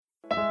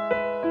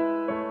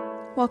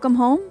Welcome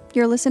home.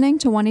 You're listening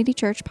to 180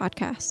 Church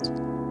Podcast.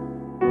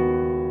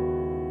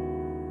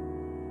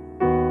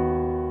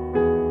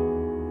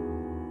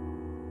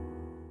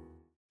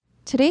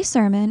 Today's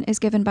sermon is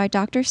given by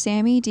Dr.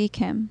 Sammy D.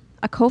 Kim,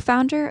 a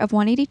co-founder of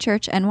 180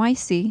 Church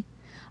NYC,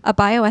 a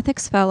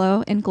bioethics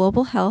fellow in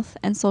global health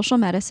and social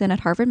medicine at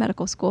Harvard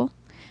Medical School,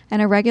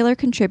 and a regular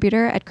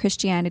contributor at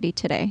Christianity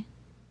Today.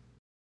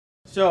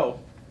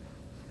 So,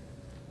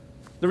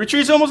 the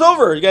retreat's almost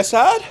over. You guys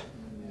sad?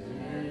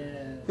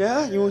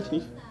 Yeah?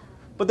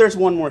 But there's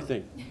one more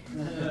thing.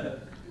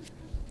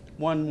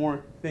 One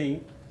more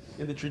thing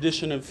in the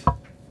tradition of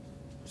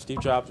Steve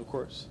Jobs, of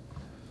course.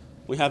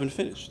 We haven't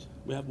finished.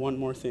 We have one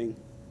more thing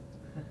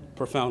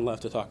profound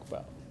left to talk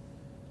about.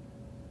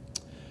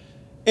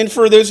 And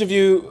for those of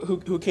you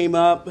who came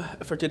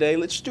up for today,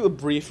 let's just do a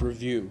brief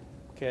review,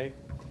 okay?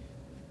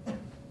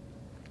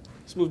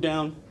 Let's move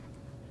down.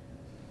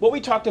 What we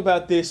talked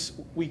about this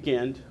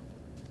weekend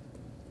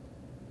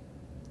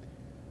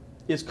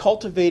is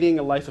cultivating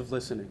a life of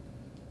listening.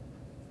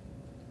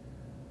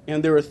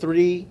 And there are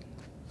three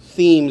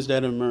themes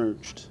that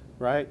emerged,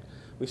 right?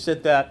 We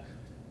said that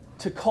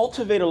to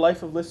cultivate a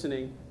life of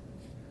listening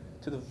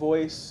to the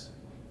voice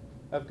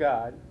of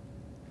God,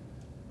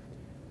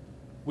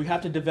 we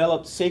have to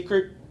develop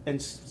sacred and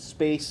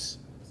space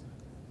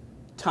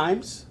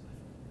times,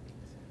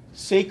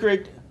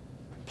 sacred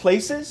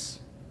places,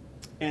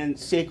 and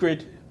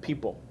sacred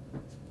people.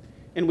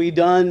 And we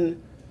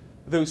done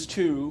those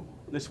two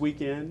this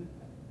weekend.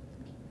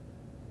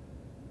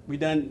 We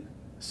done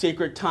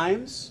sacred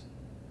times,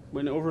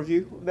 an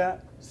overview of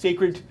that.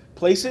 Sacred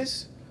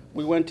places.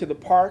 We went to the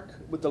park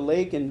with the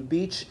lake and the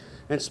beach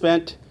and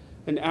spent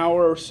an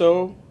hour or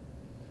so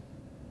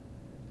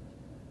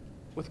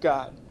with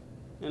God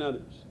and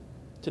others.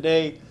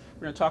 Today,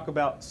 we're going to talk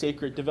about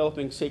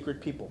developing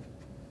sacred people.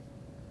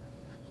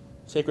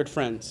 Sacred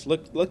friends.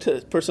 Look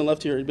to the person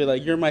left here and be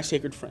like, you're my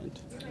sacred friend.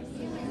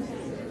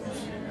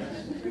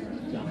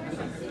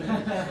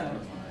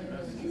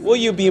 Will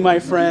you be my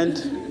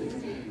friend?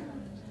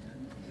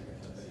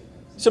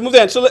 So move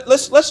on. So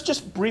let's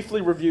just briefly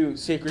review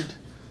sacred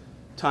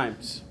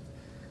times.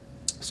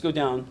 Let's go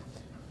down.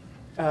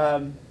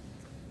 When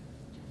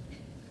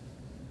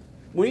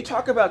we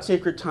talk about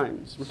sacred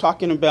times, we're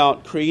talking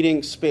about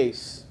creating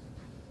space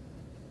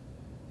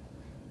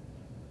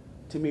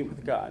to meet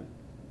with God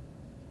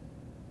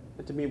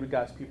and to meet with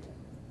God's people.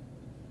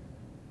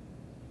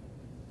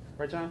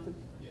 Right, Jonathan?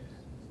 Yes.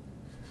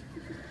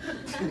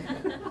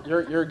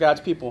 You're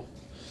God's people.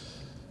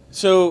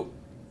 So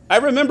I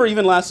remember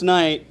even last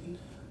night,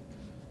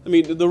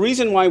 the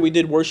reason why we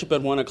did worship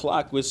at 1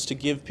 o'clock was to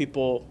give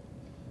people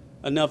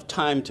enough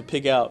time to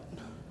pick out.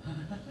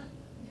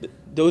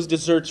 Those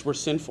desserts were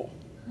sinful.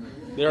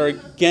 They are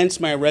against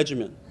my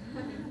regimen.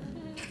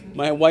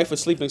 My wife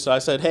was sleeping, so I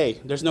said, hey,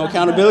 there's no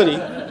accountability.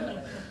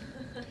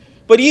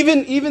 But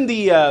even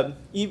the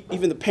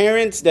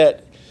parents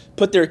that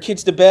put their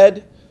kids to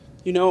bed,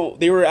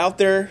 they were out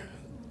there.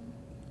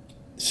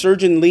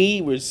 Surgeon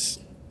Lee was,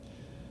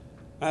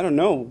 I don't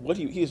know what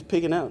he was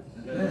picking out.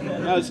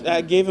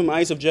 I gave him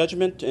eyes of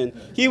judgment, and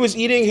he was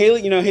eating.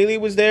 Haley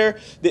was there.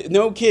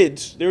 No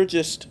kids. They were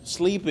just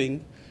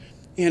sleeping,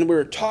 and we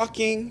were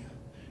talking.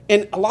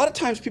 And a lot of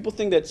times people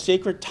think that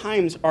sacred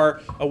times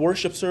are a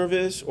worship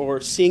service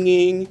or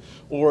singing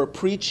or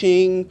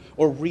preaching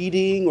or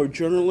reading or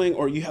journaling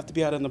or you have to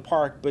be out in the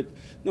park. But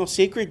no,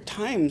 sacred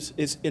times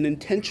is an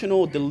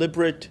intentional,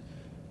 deliberate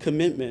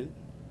commitment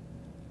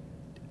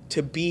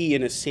to be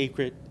in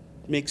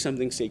make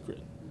something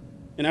sacred.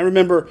 And I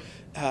remember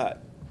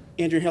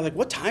Andrew and Hale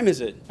what time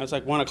is it? I was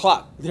like, 1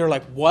 o'clock. They were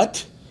like,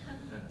 what?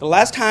 The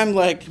last time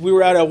we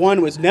were out at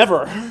 1 was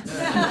never.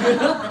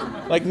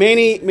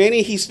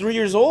 Manny, he's 3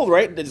 years old,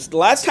 right? The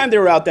last time they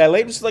were out that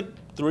late was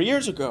 3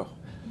 years ago.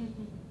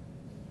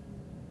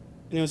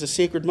 And it was a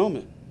sacred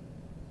moment.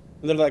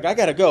 And they're like, I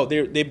gotta go.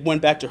 They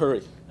went back to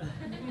hurry.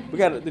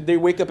 They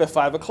wake up at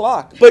 5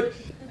 o'clock. But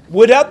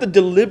without the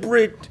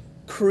deliberate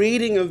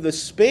creating of the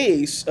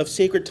space of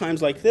sacred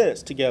times like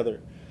this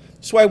together,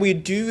 that's why we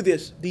do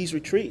these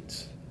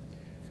retreats,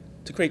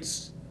 to create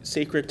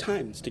sacred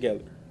times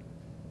together,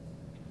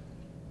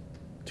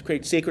 to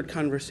create sacred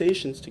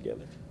conversations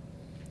together.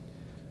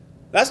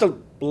 That's the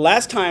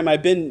last time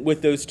I've been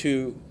with those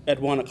two at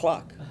 1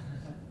 o'clock.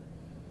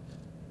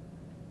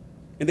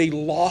 And they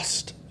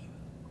lost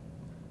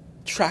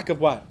track of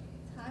what?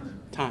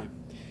 Time.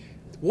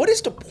 What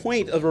is the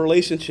point of a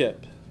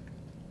relationship?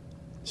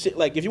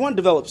 If you want to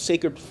develop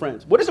sacred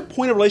friends, what is the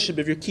point of a relationship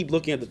if you keep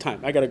looking at the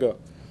time? I got to go.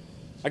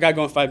 I got to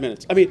go in 5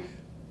 minutes.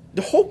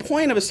 The whole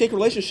point of a sacred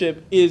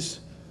relationship is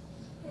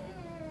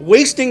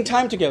wasting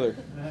time together.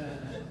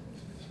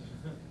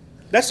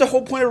 That's the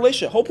whole point of a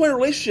relationship. Whole point of a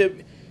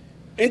relationship,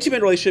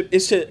 intimate relationship,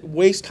 is to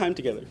waste time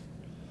together.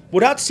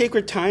 Without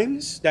sacred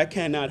times, that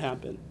cannot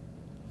happen.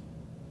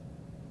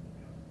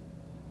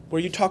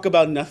 Where you talk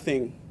about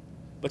nothing,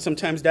 but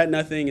sometimes that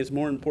nothing is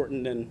more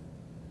important than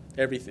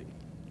everything.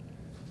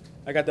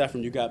 I got that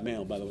from You Got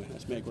Mail, by the way.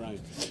 That's Meg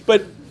Ryan.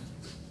 But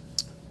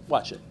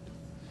watch it.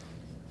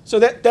 So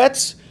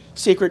that's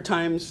sacred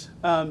times.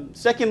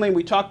 Secondly,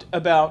 we talked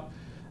about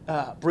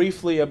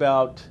briefly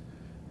about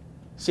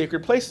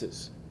sacred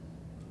places.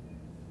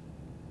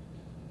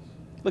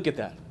 Look at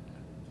that.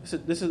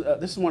 This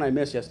is one I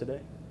missed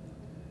yesterday.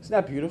 Isn't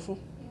that beautiful?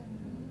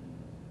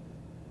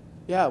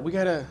 Yeah, we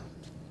gotta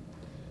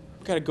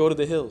go to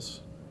the hills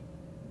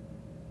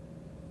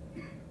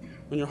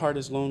when your heart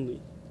is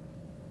lonely,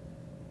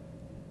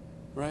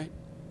 right?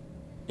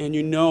 And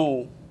you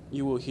know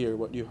you will hear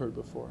what you heard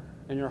before,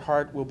 and your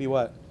heart will be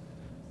what?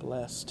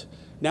 Blessed.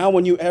 Now,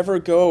 when you ever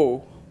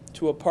go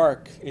to a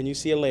park and you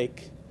see a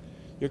lake,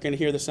 you're going to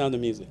hear the sound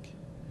of music.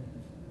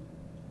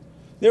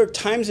 There are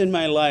times in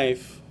my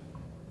life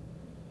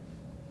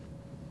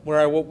where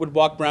I would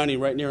walk Brownie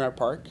right near our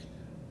park,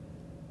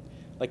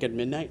 like at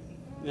midnight,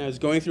 and I was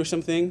going through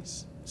some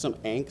things, some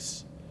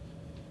angst,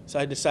 so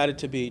I decided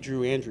to be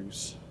Drew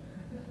Andrews.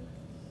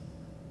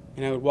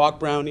 And I would walk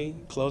Brownie,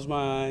 close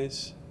my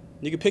eyes.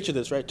 You can picture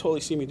this, right?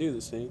 Totally see me do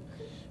this thing.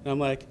 And I'm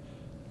like,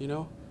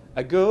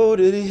 I go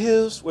to the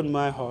hills when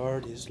my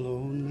heart is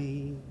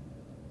lonely.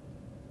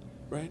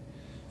 Right?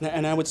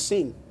 And I would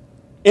sing.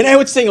 And I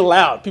would sing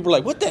loud. People are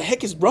like, what the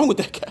heck is wrong with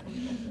that guy?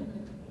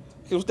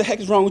 What the heck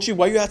is wrong with you?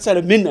 Why are you outside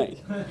at midnight?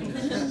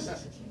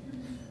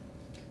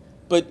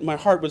 But my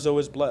heart was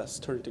always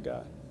blessed, turning to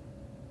God.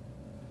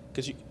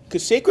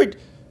 Because sacred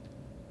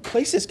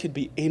places could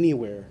be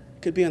anywhere.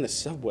 It could be on the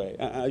subway.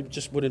 I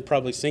just wouldn't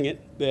probably sing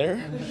it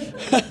there.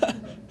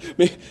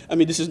 I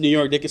mean, this is New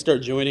York. They could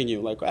start joining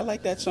you. Like, I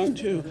like that song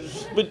too.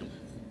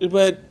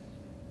 But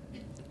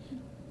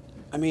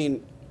I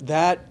mean,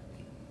 that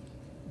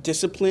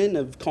discipline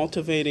of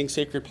cultivating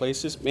sacred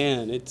places,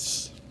 man,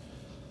 it's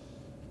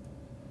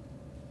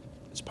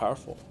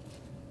powerful.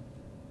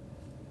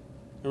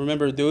 I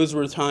remember those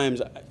were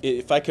times,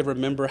 if I could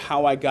remember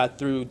how I got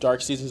through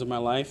dark seasons of my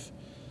life,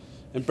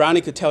 and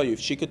Brownie could tell you, if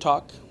she could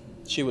talk,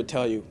 she would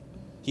tell you,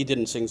 he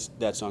didn't sing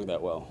that song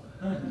that well.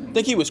 I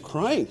think he was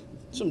crying,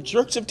 some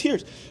jerks of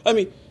tears. I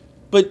mean,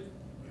 but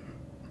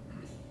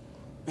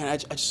man,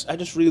 I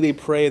just really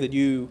pray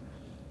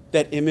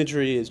that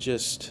imagery is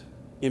just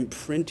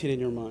imprinted in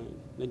your mind,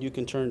 that you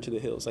can turn to the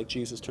hills like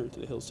Jesus turned to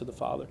the hills to the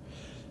Father.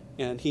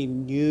 And he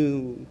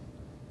knew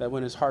that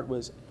when his heart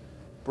was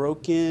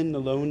broken,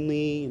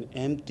 lonely, and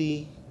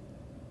empty,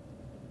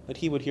 that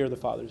he would hear the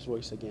Father's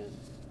voice again,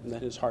 and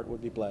that his heart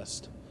would be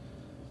blessed.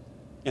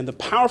 And the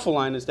powerful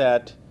line is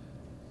that,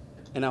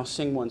 and I'll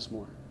sing once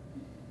more.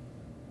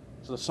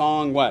 So the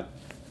song, what?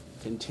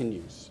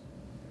 Continues.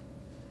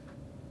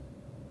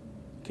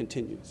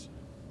 Continues.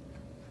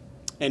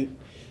 And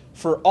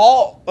for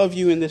all of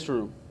you in this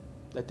room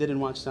that didn't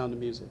watch Sound of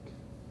Music,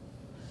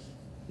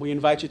 we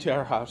invite you to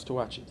our house to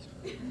watch it.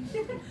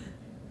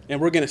 And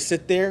we're going to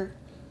sit there,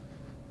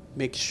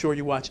 make sure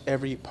you watch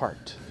every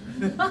part,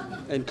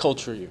 and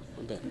culture you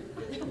a bit.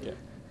 Okay.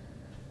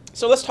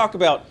 So let's talk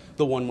about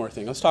the one more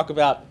thing. Let's talk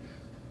about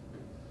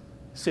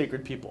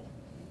sacred people.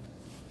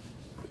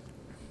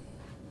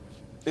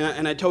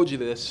 And I told you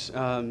this.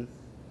 Let's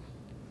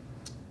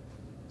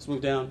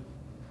move down.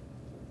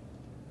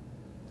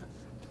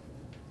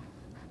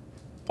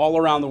 All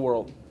around the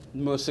world, the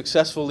most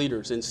successful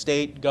leaders in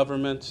state,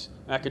 government,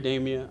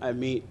 academia, I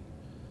meet.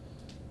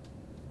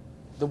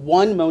 The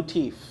one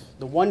motif,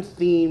 the one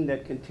theme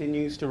that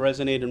continues to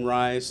resonate and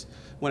rise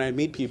when I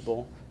meet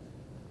people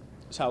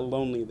is how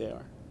lonely they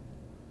are.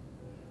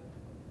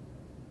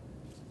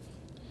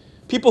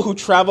 People who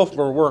travel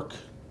for work.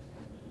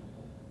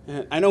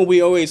 And I know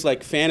we always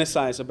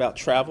fantasize about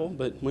travel,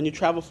 but when you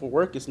travel for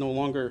work, it's no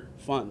longer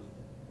fun.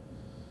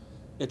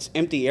 It's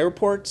empty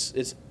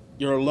airports,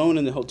 you're alone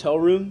in the hotel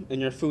room,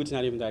 and your food's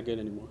not even that good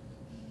anymore.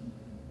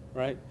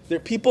 Right? There are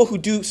people who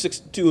do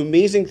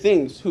amazing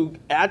things, who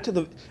add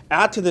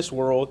to this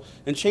world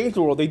and change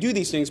the world. They do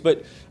these things,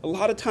 but a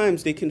lot of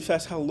times they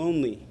confess how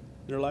lonely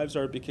their lives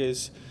are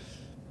because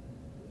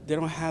they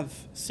don't have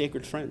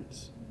sacred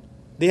friends.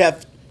 They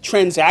have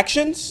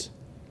transactions,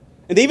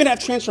 and they even have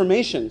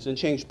transformations and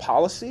change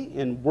policy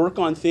and work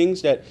on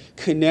things that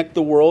connect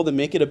the world and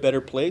make it a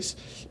better place.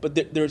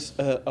 But there's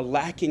a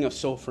lacking of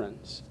soul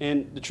friends.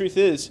 And the truth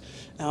is,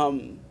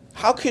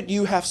 how could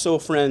you have soul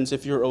friends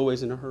if you're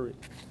always in a hurry?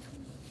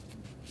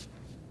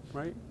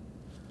 Right?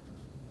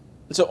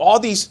 And so all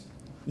these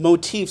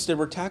motifs that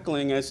we're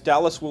tackling, as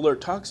Dallas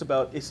Willard talks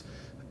about, it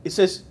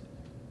says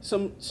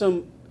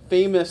some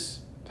famous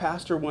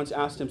pastor once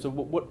asked him, so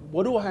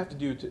what do I have to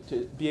do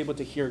to be able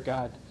to hear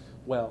God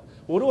well?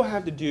 What do I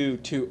have to do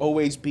to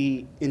always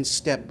be in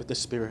step with the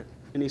Spirit?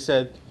 And he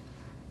said,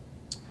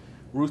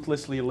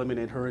 ruthlessly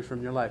eliminate hurry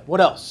from your life.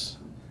 What else?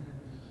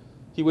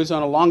 He was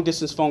on a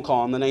long-distance phone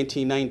call in the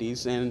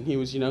 1990s, and he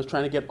was,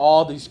 trying to get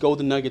all these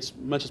golden nuggets as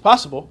much as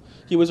possible.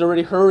 He was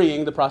already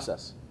hurrying the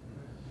process.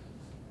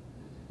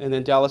 And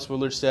then Dallas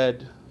Willard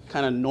said,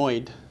 kind of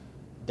annoyed,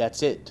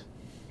 that's it.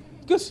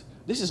 Because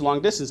this is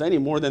long distance. I need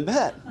more than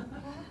that.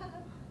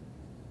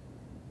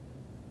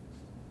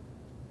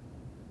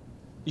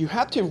 You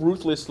have to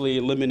ruthlessly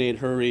eliminate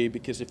hurry,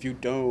 because if you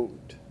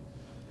don't,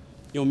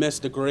 you'll miss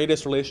the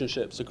greatest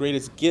relationships, the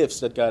greatest gifts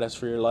that God has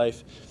for your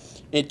life.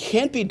 It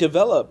can't be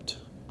developed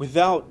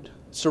without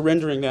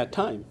surrendering that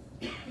time.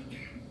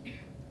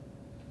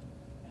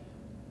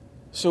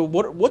 So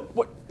what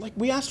like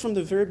we asked from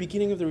the very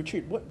beginning of the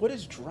retreat, what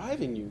is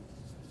driving you?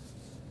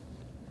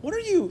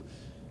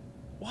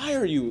 Why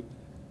are you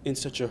in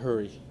such a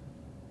hurry?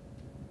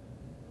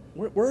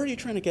 Where are you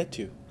trying to get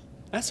to?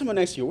 Ask someone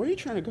next to you, where are you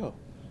trying to go?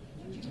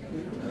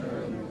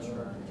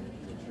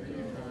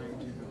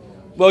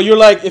 Well, you're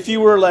like, if you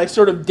were like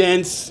sort of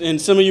dense,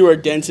 and some of you are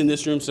dense in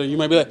this room, so you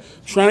might be like,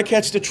 trying to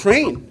catch the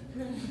train,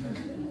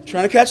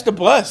 trying to catch the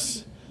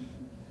bus.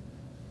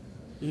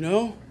 You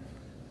know?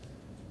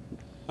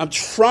 I'm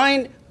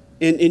trying,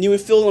 and you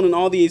would fill in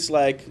all these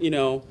like,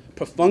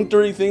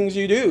 perfunctory things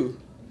you do.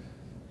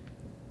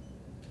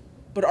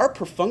 But are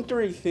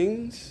perfunctory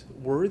things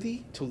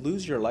worthy to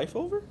lose your life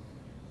over?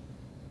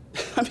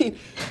 I mean,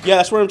 yeah,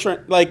 that's what I'm trying,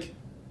 like,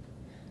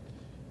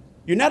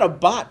 you're not a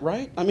bot,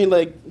 right? I mean,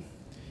 like,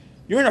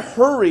 you're in a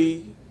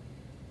hurry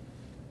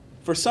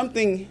for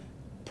something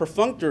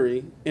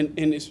perfunctory, and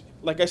it's,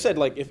 like I said,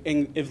 like,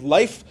 if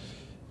life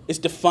is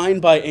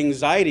defined by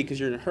anxiety because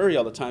you're in a hurry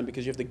all the time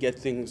because you have to get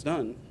things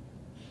done,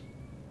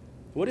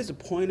 what is the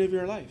point of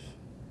your life?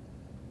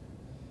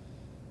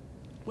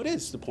 What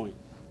is the point?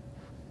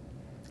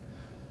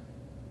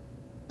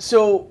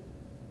 So,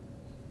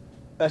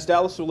 as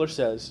Dallas Willard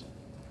says,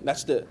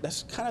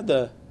 that's kind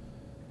of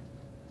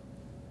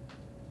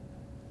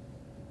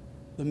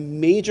the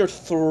major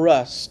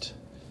thrust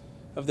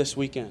of this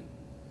weekend.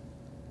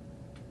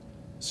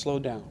 Slow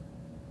down.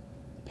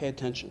 Pay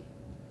attention.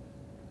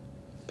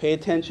 Pay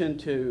attention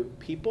to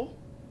people.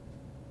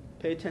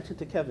 Pay attention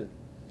to Kevin.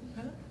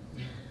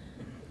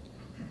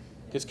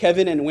 Because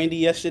Kevin and Wendy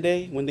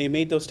yesterday, when they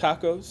made those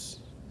tacos,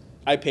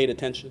 I paid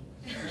attention.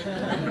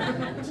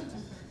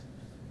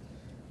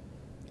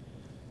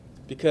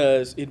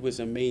 Because it was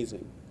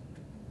amazing.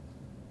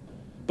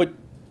 But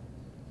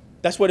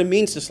that's what it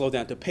means to slow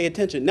down, to pay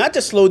attention. Not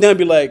to slow down and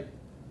be like,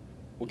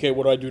 okay,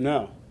 what do I do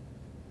now?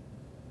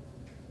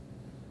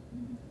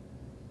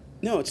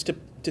 No, it's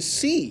to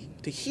see,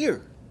 to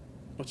hear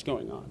what's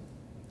going on.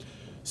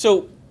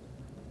 So,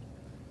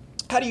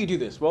 how do you do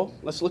this? Well,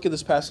 let's look at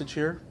this passage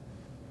here.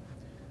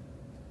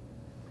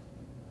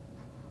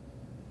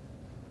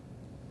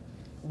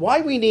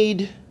 Why we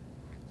need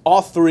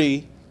all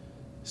three,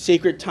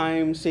 sacred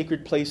times,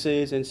 sacred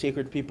places, and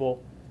sacred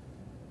people,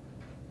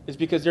 is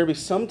because there'll be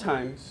some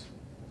times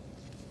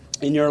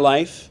in your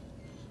life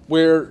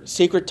where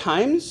sacred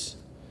times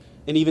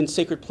and even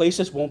sacred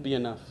places won't be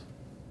enough.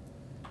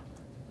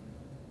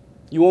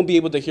 You won't be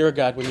able to hear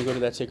God when you go to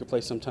that sacred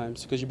place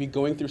sometimes because you'll be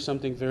going through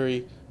something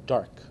very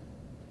dark,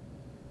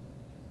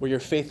 where your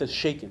faith is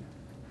shaken,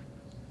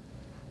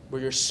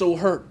 where you're so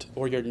hurt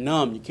or you're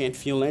numb, you can't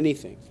feel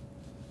anything.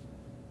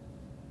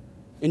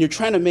 And you're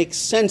trying to make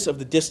sense of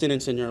the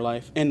dissonance in your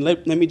life. And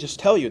let me just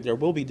tell you, there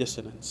will be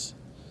dissonance.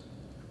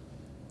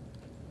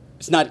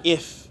 It's not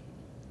if.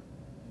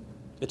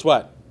 It's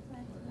what?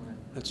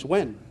 It's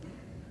when.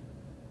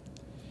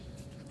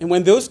 And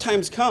when those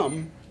times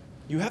come,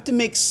 you have to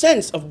make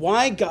sense of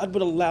why God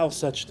would allow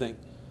such thing.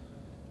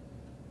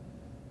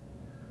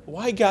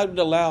 Why God would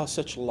allow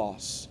such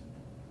loss,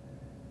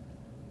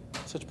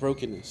 such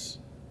brokenness,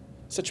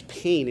 such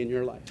pain in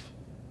your life.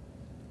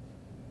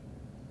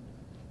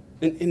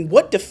 And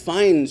what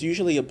defines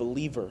usually a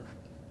believer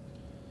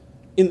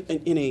in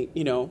a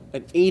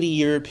an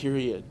 80-year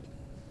period?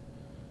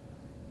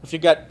 If you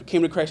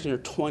came to Christ in your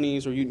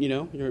 20s, or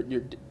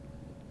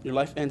your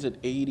life ends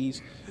at 80s,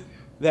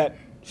 that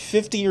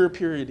 50-year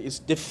period is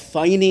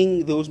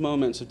defining those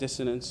moments of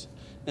dissonance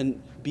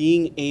and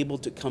being able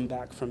to come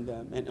back from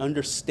them and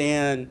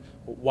understand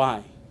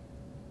why.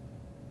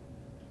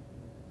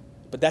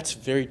 But that's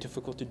very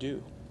difficult to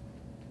do.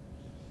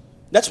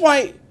 That's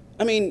why,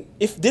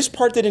 if this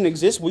part didn't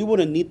exist, we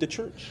wouldn't need the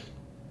church.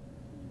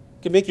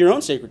 You can make your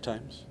own sacred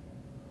times.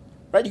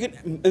 Right? You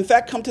could, in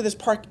fact, come to this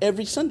park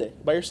every Sunday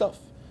by yourself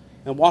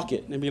and walk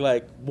it and be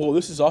like, whoa,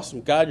 this is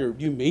awesome. God,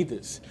 you made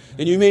this.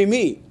 And you made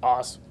me.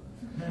 Awesome.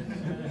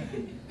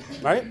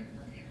 Right?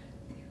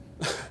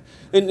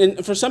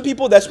 And for some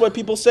people, that's what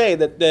people say,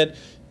 that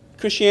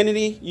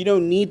Christianity, you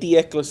don't need the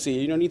ecclesia,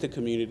 you don't need the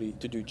community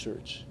to do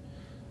church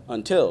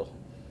until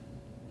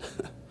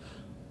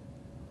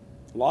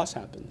loss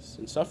happens,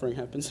 and suffering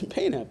happens, and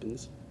pain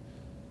happens.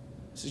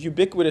 This is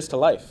ubiquitous to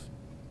life,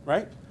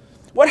 right?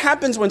 What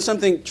happens when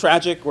something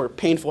tragic or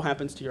painful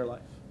happens to your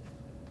life?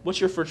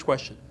 What's your first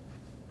question?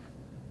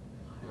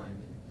 Why me?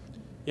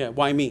 Yeah,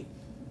 why me?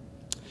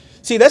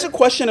 See, that's a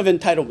question of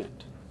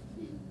entitlement.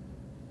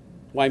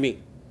 Why me?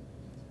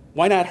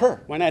 Why not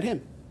her? Why not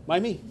him? Why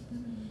me?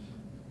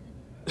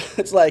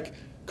 It's like,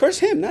 curse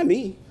him, not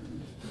me.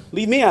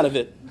 Leave me out of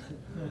it.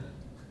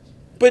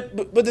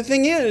 But the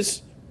thing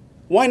is,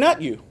 why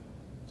not you?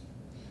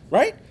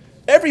 Right?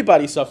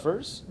 Everybody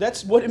suffers.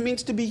 That's what it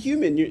means to be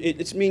human.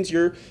 It means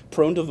you're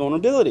prone to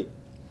vulnerability.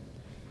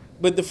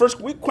 But the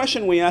first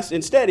question we ask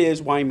instead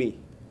is, why me?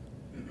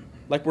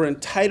 Like we're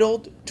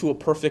entitled to a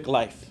perfect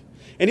life.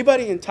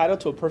 Anybody entitled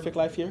to a perfect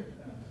life here?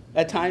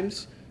 At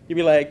times, you'd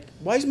be like,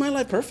 why is my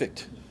life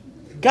perfect?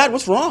 God,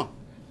 what's wrong?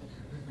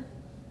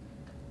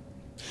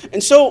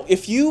 And so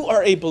if you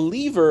are a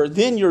believer,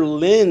 then your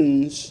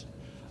lens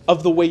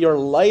of the way your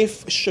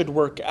life should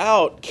work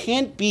out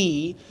can't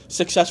be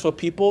successful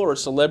people or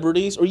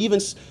celebrities or even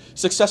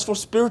successful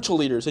spiritual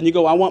leaders. And you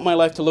go, I want my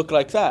life to look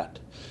like that.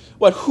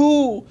 What?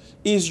 Who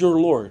is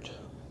your Lord?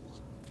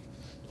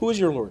 Who is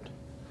your Lord?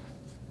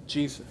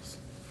 Jesus.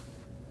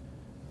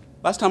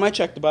 Last time I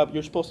checked the Bible,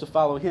 you're supposed to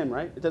follow him,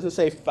 right? It doesn't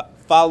say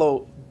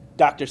follow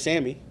Dr.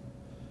 Sammy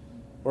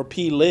or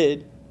P.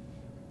 Lid.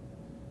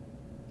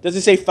 It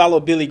doesn't say follow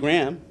Billy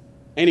Graham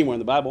anywhere in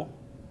the Bible.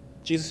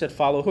 Jesus said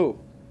follow who?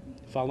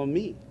 Follow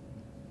me.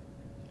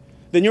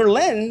 Then your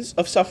lens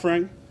of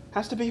suffering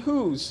has to be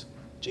whose?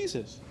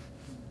 Jesus.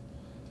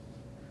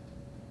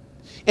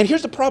 And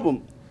here's the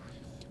problem.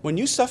 When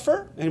you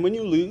suffer and when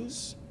you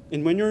lose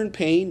and when you're in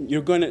pain,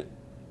 you're going to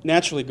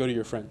naturally go to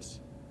your friends.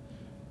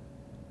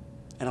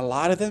 And a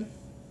lot of them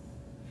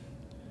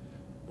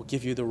will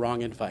give you the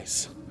wrong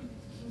advice.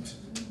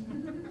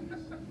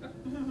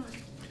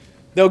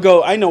 They'll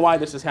go, I know why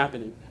this is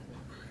happening.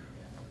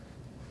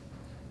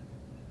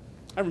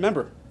 I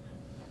remember.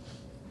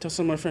 Tell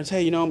some of my friends,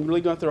 hey, I'm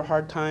really going through a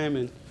hard time,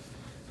 and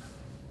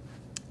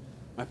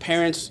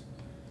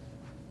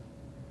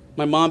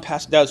my mom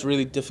passed out. It's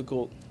really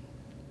difficult.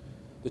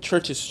 The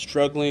church is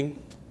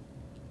struggling.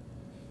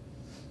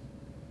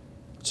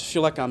 I just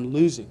feel like I'm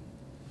losing.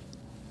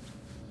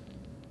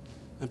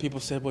 And people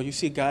said, well,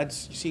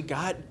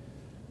 God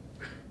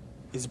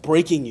is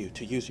breaking you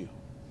to use you.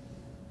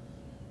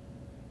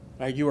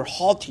 Right? You were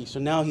haughty, so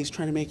now he's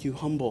trying to make you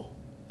humble.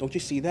 Don't you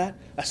see that?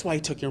 That's why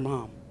he took your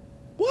mom.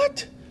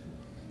 What?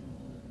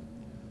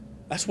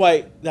 That's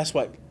why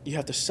you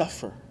have to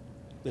suffer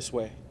this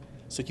way.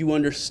 So you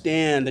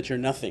understand that you're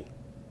nothing.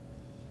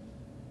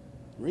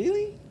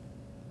 Really?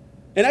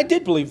 And I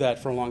did believe that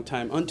for a long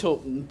time.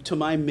 Until to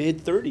my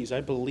mid-30s,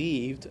 I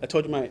believed. I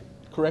told you my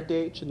correct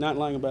age. I'm not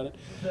lying about it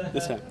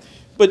this time.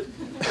 But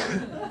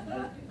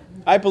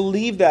I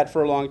believed that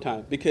for a long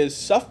time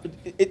because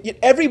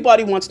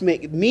everybody wants to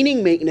make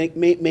meaning.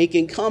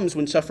 Making comes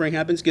when suffering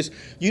happens because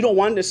you don't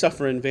want to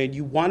suffer in vain.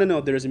 You want to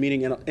know there's a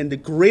meaning. And the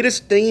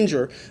greatest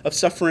danger of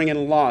suffering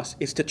and loss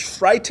is to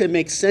try to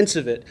make sense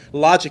of it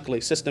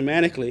logically,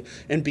 systematically,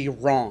 and be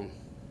wrong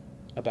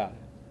about it.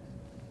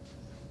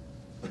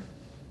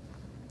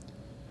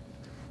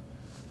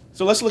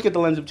 So let's look at the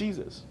lens of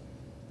Jesus.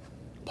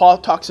 Paul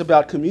talks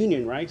about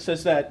communion, right?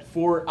 Says that,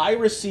 for I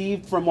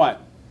received from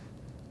what?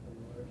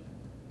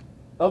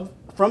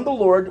 From the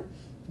Lord,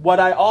 what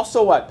I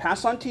also what?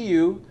 Pass on to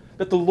you,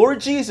 that the Lord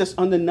Jesus,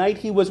 on the night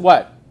he was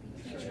what?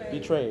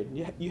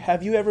 Betrayed.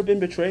 Have you ever been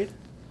betrayed?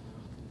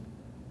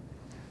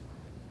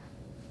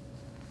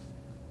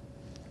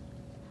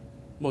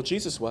 Well,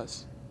 Jesus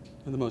was,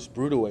 in the most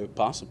brutal way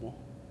possible.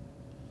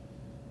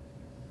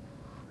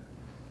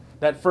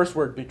 That first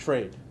word,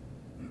 betrayed.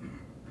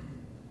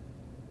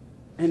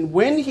 And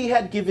when he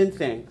had given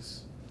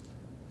thanks,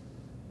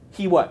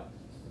 he what?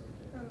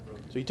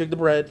 So he took the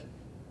bread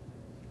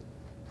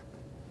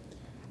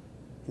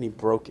and he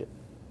broke it.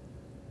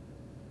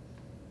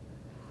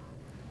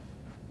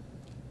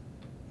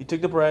 He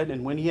took the bread,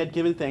 and when he had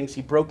given thanks,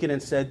 he broke it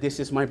and said,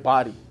 this is my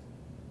body,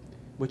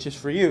 which is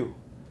for you.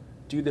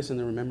 Do this in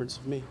the remembrance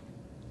of me.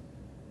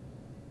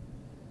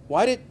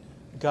 Why did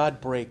God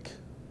break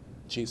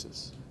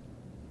Jesus?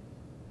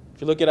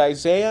 If you look at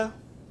Isaiah,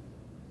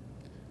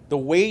 the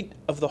weight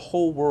of the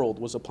whole world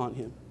was upon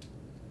him.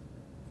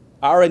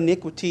 Our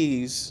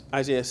iniquities,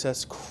 Isaiah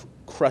says,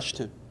 crushed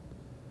him.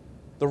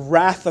 The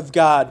wrath of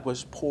God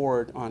was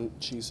poured on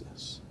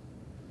Jesus.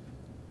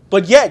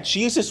 But yet,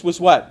 Jesus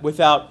was what?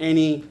 Without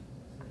any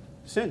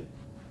sin.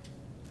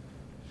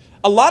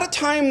 A lot of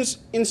times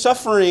in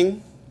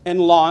suffering and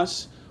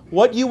loss,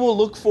 what you will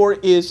look for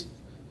is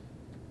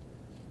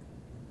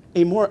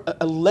a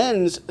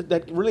lens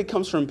that really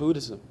comes from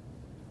Buddhism.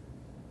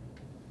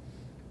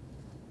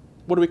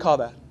 What do we call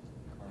that?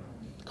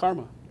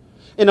 Karma.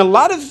 And a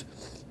lot of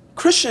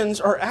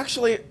Christians are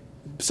actually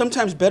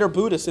sometimes better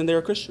Buddhists than they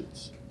are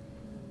Christians.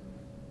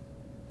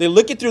 They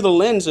look it through the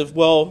lens of,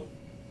 well,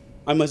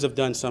 I must have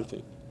done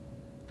something.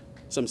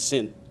 Some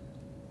sin.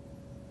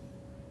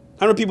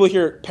 How many people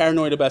here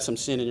paranoid about some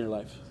sin in your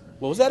life?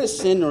 Well, was that a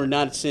sin or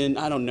not a sin?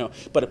 I don't know,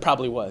 but it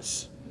probably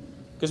was.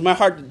 Because my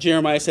heart,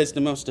 Jeremiah says,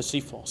 the most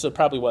deceitful, so it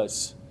probably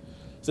was.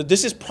 So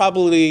this is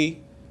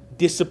probably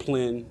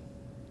discipline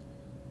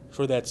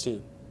for that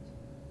sin.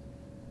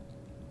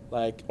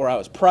 Or I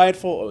was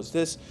prideful, or it was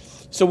this.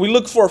 So we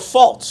look for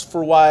faults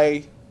for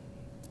why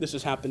this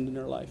has happened in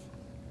our life.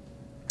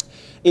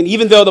 And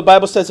even though the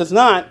Bible says it's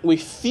not, we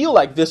feel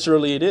like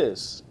viscerally it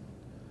is.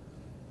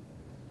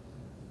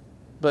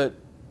 But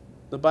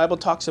the Bible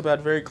talks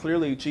about very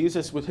clearly,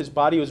 Jesus, with his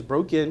body was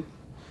broken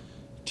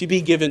to be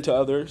given to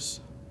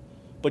others,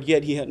 but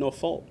yet he had no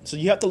fault. So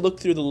you have to look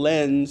through the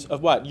lens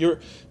of what?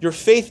 Your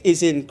faith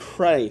is in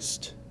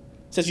Christ.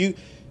 It says you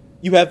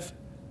have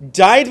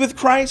died with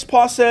Christ,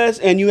 Paul says,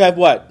 and you have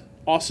what?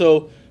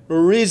 Also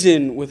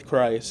risen with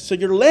Christ. So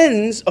your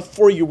lens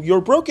for your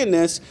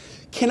brokenness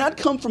cannot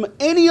come from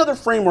any other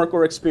framework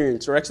or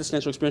experience or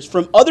existential experience,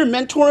 from other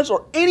mentors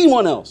or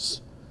anyone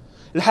else.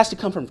 It has to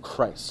come from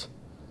Christ.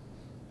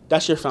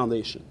 That's your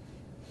foundation.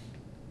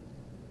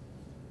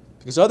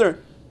 Because other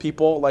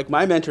people, like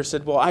my mentor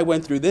said, well, I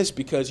went through this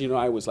because,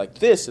 I was like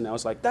this and I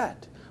was like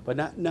that. But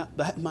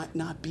that might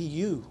not be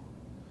you.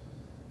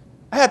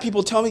 I had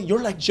people tell me,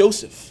 you're like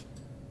Joseph.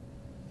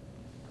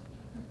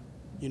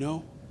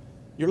 You're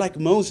like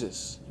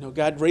Moses.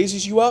 God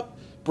raises you up,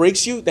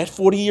 breaks you. That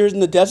 40 years in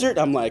the desert,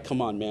 I'm like,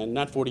 come on, man,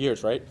 not 40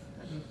 years, right?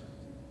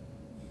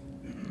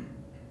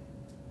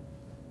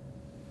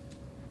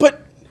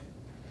 But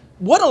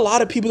what a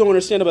lot of people don't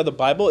understand about the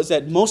Bible is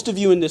that most of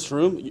you in this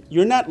room,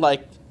 you're not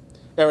like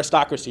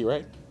aristocracy,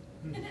 right?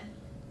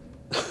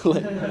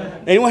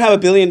 Anyone have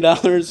 $1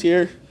 billion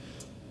here?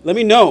 Let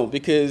me know,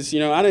 because,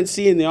 I didn't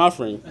see it in the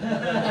offering.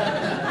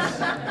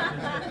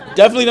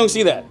 Definitely don't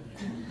see that.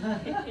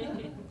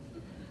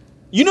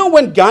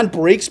 When God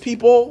breaks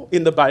people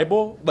in the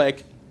Bible,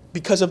 like,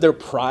 because of their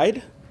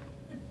pride,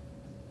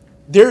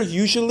 they're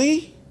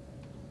usually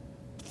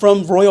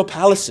from royal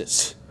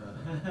palaces.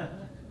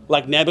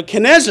 Like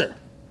Nebuchadnezzar.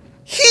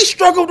 He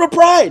struggled with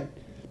pride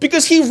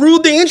because he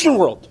ruled the ancient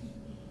world.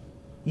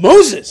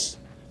 Moses,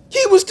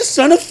 he was the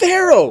son of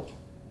Pharaoh.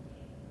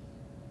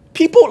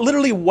 People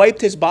literally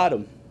wiped his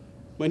bottom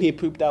when he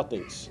pooped out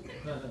things.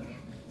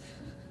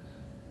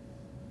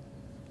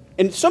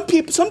 And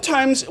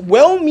sometimes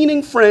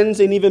well-meaning friends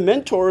and even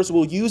mentors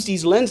will use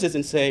these lenses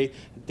and say,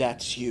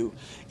 that's you.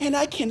 And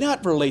I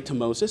cannot relate to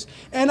Moses,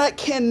 and I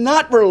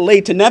cannot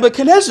relate to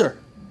Nebuchadnezzar.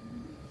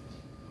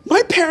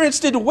 My parents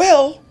did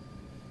well,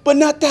 but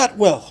not that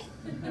well.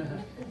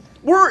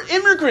 We're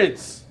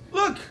immigrants.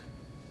 Look,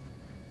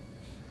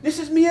 this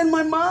is me and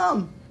my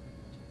mom.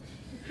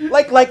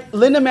 Like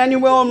Linda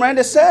Manuel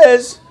Miranda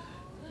says,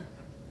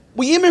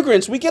 we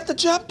immigrants, we get the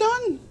job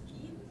done.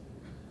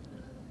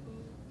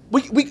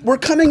 We're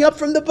coming up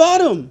from the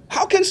bottom.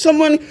 How can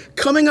someone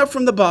coming up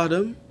from the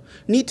bottom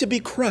need to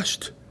be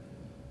crushed?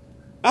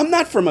 I'm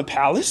not from a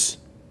palace.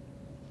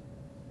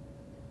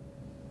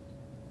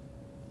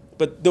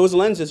 But those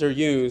lenses are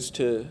used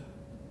to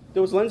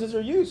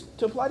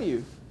apply to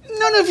you.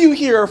 None of you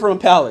here are from a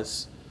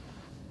palace.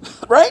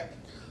 Right?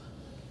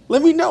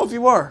 Let me know if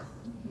you are.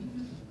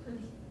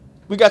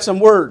 We got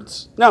some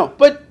words. No,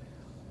 but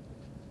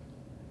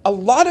a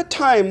lot of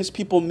times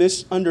people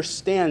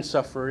misunderstand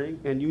suffering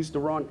and use the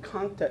wrong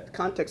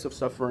context of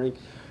suffering,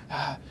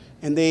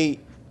 and they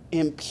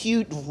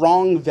impute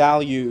wrong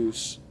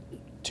values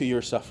to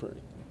your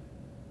suffering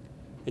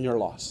and your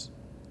loss.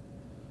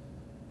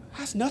 It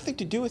has nothing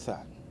to do with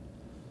that.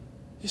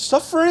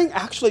 Suffering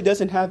actually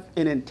doesn't have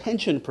an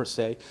intention per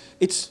se.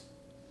 It's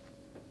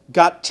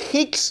God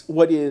takes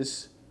what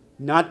is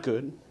not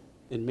good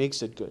and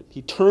makes it good.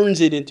 He turns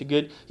it into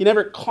good. He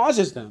never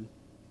causes them.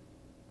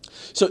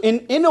 So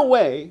in a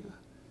way,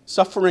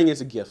 suffering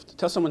is a gift.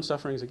 Tell someone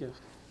suffering is a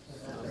gift.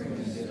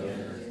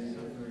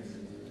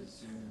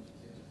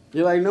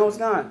 You're like, no, it's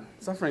not.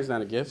 Suffering is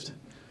not a gift.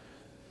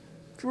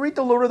 If you read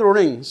The Lord of the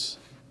Rings,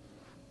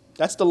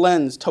 that's the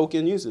lens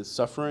Tolkien uses.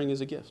 Suffering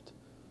is a gift.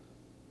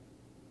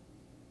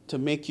 To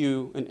make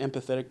you an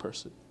empathetic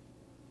person.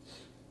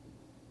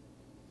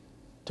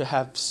 To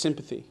have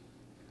sympathy.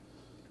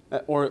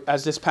 Or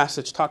as this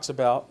passage talks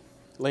about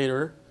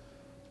later,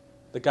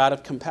 the God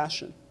of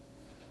compassion.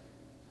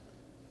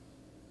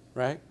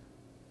 Right?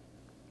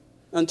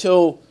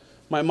 Until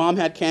my mom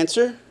had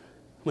cancer,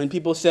 when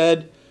people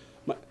said,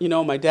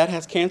 my dad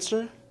has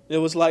cancer, it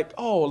was like,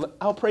 oh,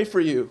 I'll pray for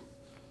you.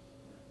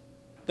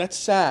 That's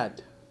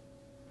sad.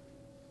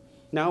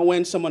 Now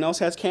when someone else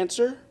has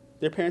cancer,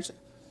 their parents,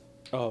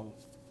 or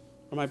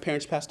my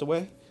parents passed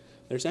away,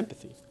 there's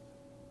empathy.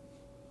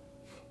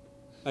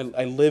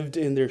 I lived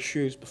in their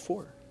shoes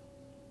before.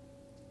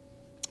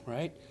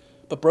 Right?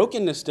 But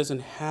brokenness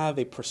doesn't have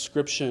a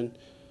prescription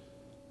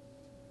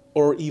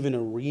or even a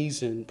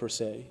reason per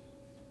se.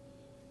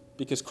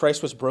 Because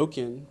Christ was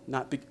broken,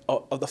 not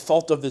of the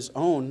fault of his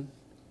own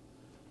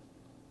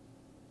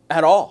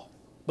at all.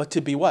 But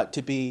to be what?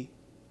 To be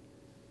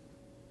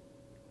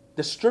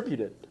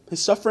distributed.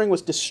 His suffering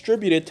was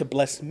distributed to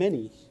bless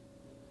many.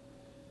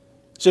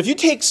 So if you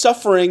take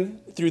suffering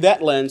through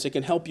that lens, it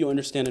can help you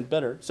understand it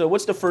better. So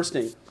what's the first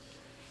thing?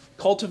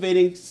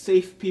 Cultivating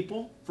safe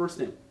people. First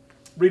thing.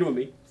 Read with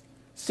me.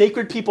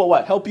 Sacred people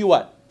what? Help you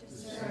what?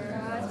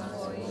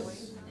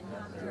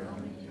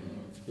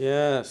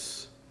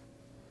 Yes.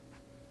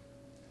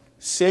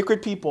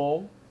 Sacred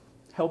people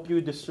help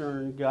you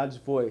discern God's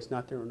voice,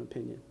 not their own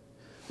opinion.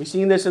 We've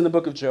seen this in the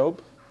book of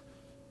Job.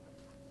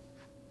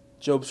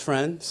 Job's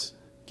friends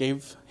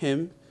gave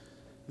him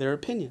their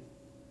opinion.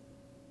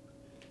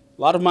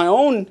 A lot of my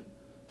own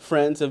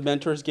friends and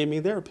mentors gave me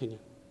their opinion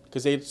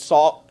because they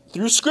saw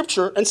through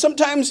Scripture, and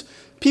sometimes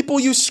people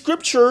use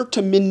Scripture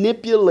to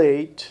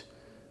manipulate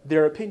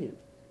their opinion.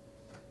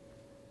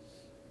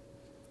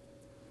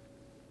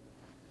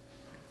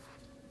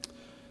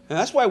 And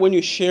that's why when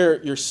you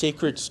share your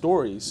sacred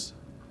stories,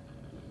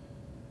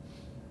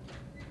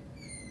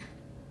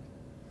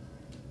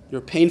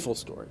 your painful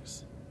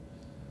stories,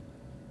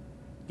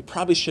 you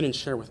probably shouldn't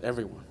share with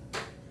everyone.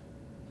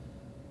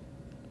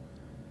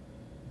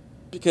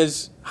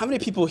 Because how many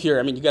people here,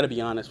 I mean, you got to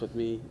be honest with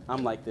me.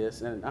 I'm like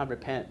this, and I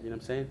repent, you know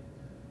what I'm saying?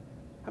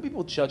 How many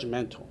people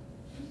judgmental?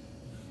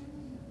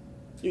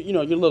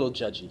 You're a little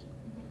judgy.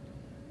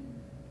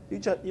 You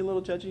a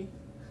little judgy?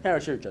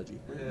 Harris, you're judgy.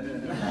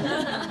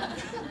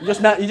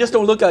 You just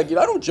don't look like it.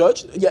 I don't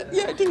judge. Yeah,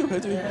 I do.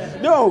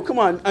 No, come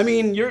on. I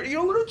mean, you're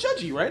a little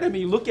judgy, right? I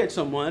mean, you look at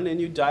someone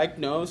and you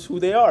diagnose who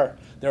they are.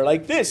 They're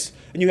like this,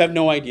 and you have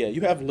no idea.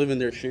 You haven't lived in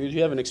their shoes.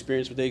 You haven't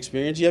experienced what they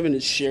experienced. You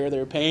haven't shared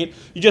their pain.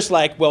 You're just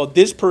like, well,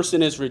 this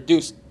person is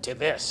reduced to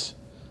this.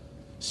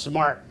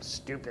 Smart,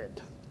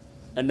 stupid,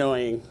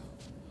 annoying,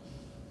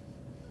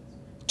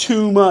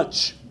 too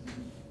much,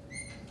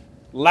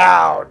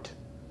 loud.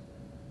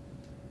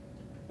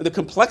 The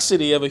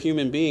complexity of a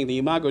human being, the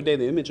imago Dei,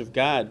 the image of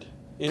God,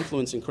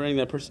 influencing, creating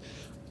that person.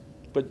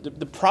 But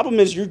the problem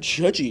is you're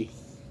judgy.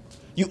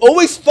 You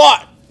always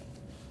thought.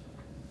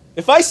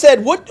 If I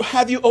said, what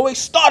have you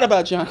always thought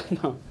about John?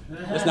 No,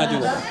 let's not do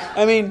that.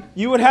 I mean,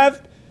 you would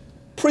have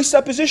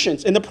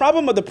presuppositions. And the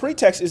problem of the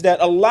pretext is that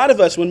a lot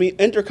of us, when we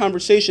enter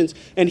conversations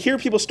and hear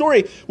people's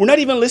story, we're not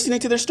even listening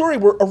to their story.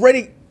 We're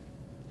already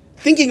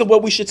thinking of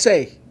what we should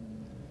say.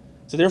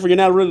 So therefore, you're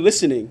not really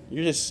listening.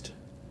 You're just,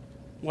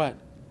 what?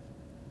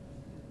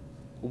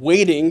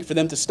 Waiting for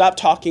them to stop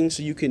talking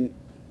so you can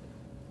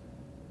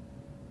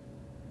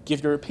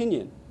give your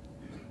opinion.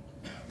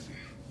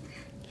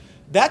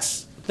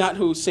 That's not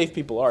who safe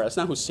people are. That's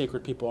not who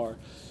sacred people are.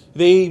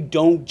 They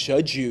don't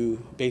judge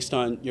you based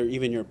on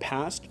even your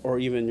past or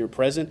even your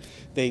present.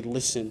 They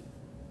listen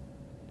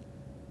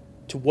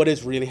to what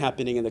is really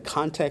happening in the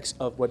context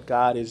of what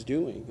God is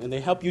doing. And they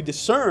help you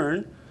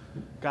discern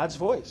God's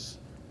voice.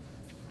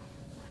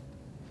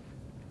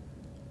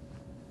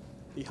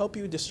 They help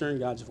you discern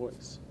God's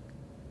voice.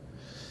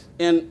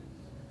 And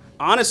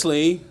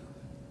honestly,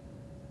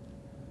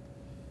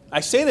 I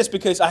say this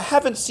because I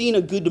haven't seen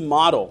a good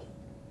model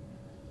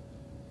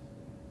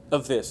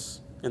of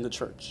this in the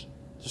church.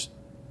 Just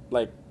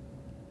like,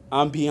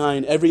 I'm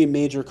behind every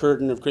major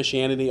curtain of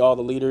Christianity, all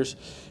the leaders,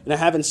 and I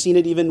haven't seen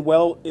it even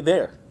well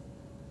there.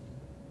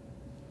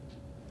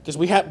 Because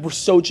we're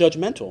so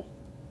judgmental.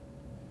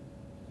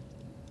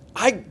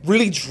 I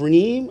really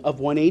dream of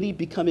 180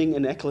 becoming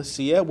an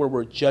ecclesia where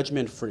we're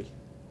judgment-free.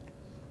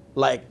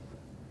 Like,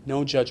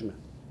 no judgment.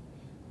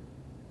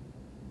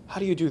 How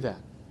do you do that?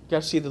 You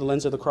got to see the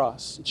lens of the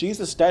cross.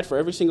 Jesus died for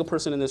every single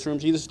person in this room.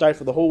 Jesus died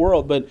for the whole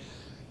world, but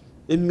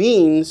it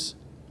means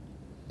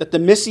that the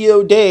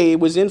Missio Dei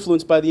was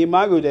influenced by the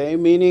Imago Dei,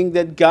 meaning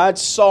that God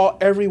saw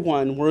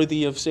everyone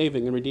worthy of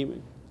saving and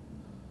redeeming,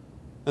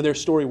 and their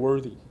story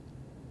worthy.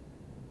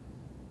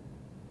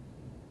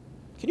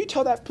 Can you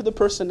tell that to the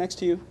person next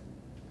to you?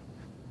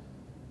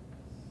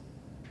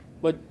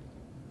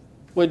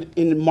 What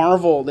in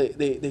Marvel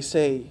they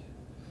say,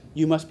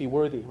 you must be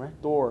worthy, right?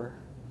 Thor.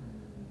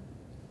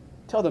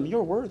 Tell them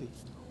you're worthy.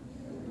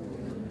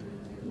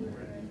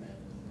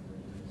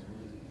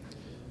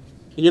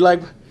 And you're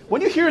like,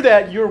 when you hear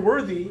that you're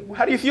worthy,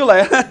 how do you feel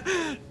like?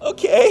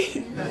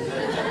 Okay.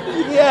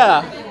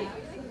 Yeah.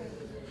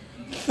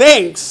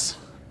 Thanks.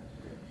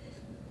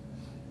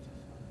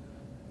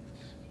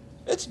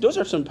 Those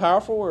are some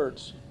powerful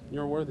words.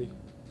 You're worthy.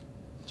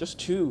 Just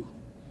two.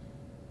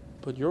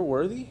 But you're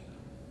worthy?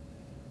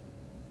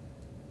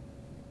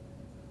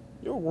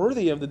 You're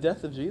worthy of the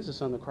death of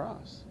Jesus on the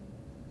cross.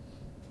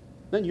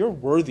 Then you're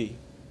worthy.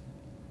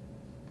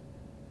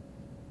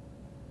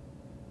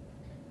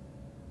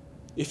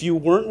 If you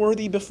weren't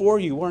worthy before,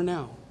 you are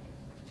now.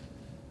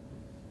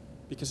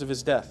 Because of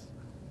his death.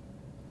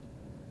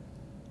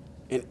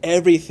 And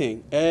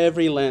everything,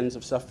 every lens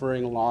of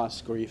suffering,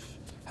 loss, grief,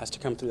 has to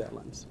come through that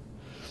lens.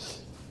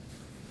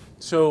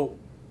 So,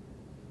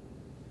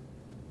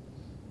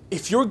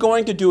 if you're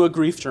going to do a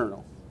grief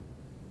journal,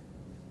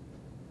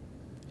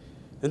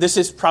 and this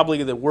is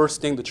probably the worst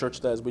thing the church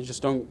does, we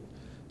just don't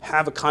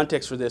have a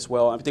context for this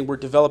well. I think we're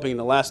developing in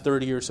the last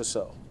 30 years or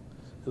so.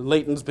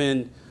 Leighton's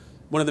been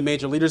one of the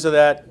major leaders of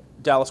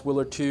that. Dallas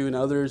Willard, too, and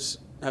others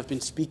have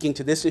been speaking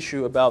to this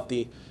issue about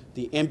the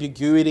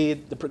ambiguity,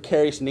 the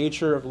precarious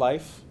nature of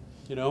life,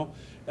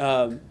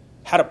 how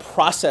to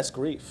process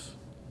grief.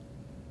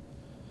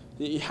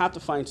 You have to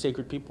find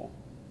sacred people.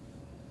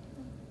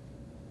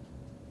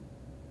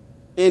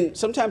 And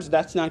sometimes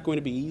that's not going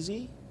to be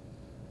easy.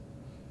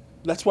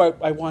 That's why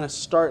I want to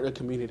start a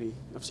community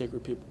of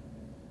sacred people.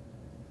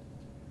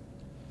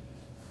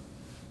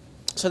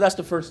 So that's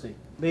the first thing.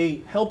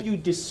 They help you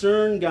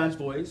discern God's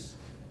voice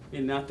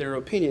and not their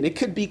opinion. It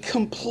could be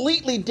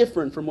completely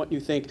different from what you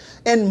think.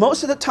 And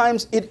most of the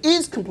times, it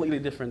is completely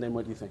different than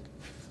what you think.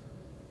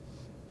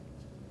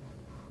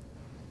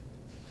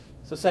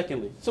 So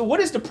secondly, what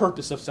is the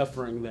purpose of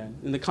suffering then,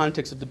 in the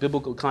context of the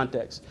biblical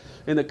context,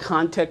 in the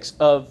context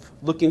of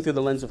looking through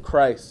the lens of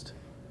Christ?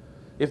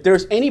 If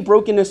there's any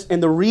brokenness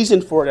and the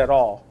reason for it at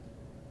all.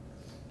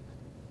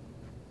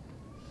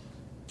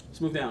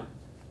 Let's move down.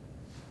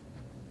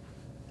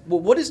 Well,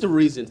 what is the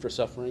reason for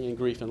suffering and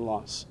grief and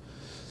loss?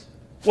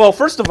 Well,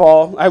 first of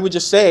all, I would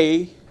just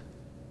say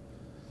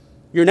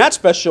you're not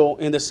special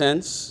in the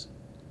sense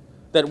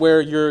that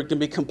where you're going to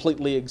be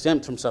completely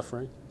exempt from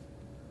suffering.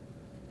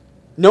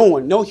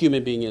 No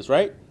human being is,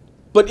 right?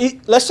 But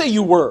let's say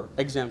you were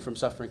exempt from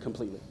suffering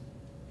completely.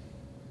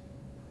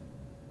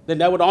 Then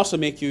that would also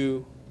make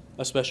you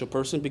a special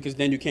person, because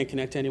then you can't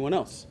connect to anyone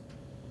else.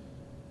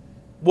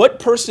 What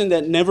person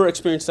that never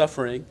experienced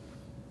suffering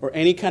or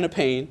any kind of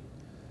pain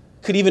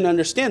could even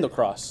understand the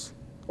cross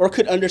or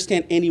could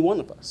understand any one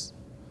of us?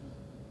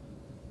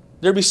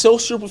 They'd be so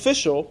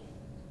superficial,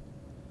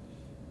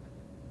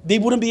 they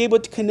wouldn't be able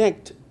to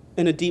connect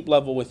in a deep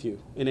level with you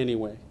in any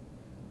way.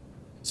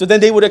 So then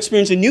they would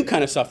experience a new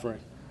kind of suffering,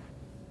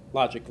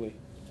 logically.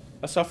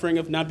 A suffering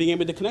of not being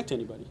able to connect to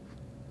anybody.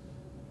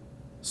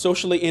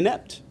 Socially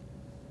inept.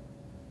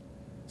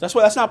 That's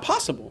why that's not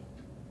possible.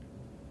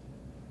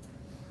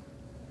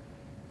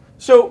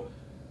 So,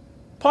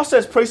 Paul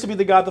says, praise to be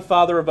the God, the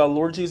Father of our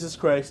Lord Jesus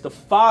Christ, the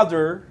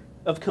Father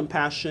of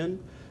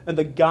compassion and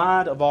the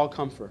God of all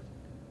comfort.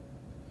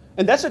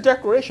 And that's a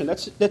declaration.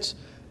 That's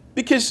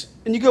because,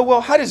 and you go,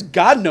 well, how does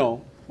God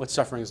know what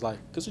suffering is like?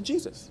 Because of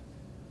Jesus.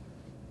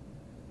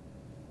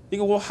 You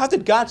go, well, how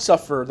did God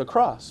suffer the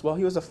cross? Well,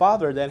 he was a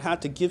father that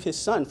had to give his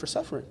son for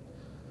suffering.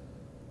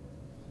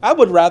 I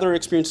would rather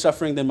experience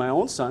suffering than my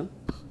own son.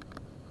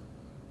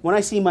 When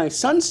I see my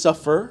son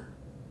suffer,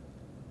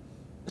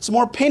 it's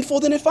more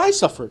painful than if I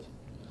suffered.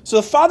 So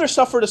the Father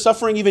suffered a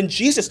suffering even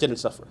Jesus didn't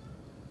suffer.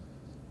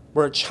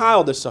 Where a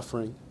child is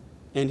suffering,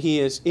 and he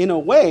is, in a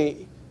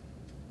way,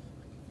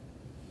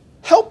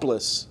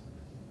 helpless,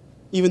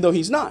 even though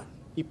he's not.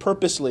 He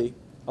purposely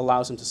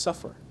allows him to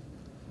suffer.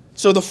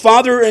 So the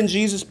Father and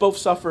Jesus both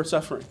suffer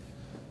suffering.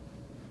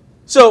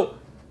 So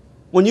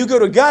when you go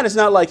to God, it's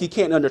not like he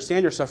can't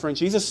understand your suffering.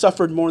 Jesus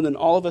suffered more than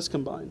all of us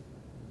combined.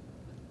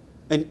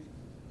 And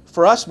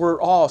for us, we're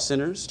all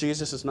sinners.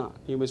 Jesus is not.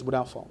 He was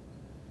without fault.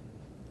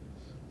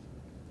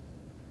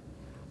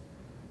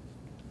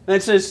 And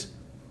it says,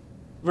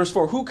 verse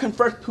 4, who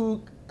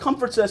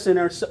comforts us in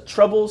our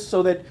troubles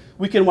so that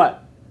we can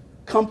what?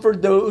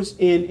 Comfort those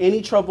in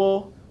any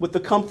trouble with the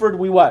comfort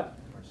we what?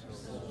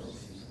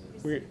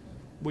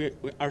 We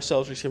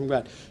ourselves receive from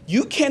God.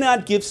 You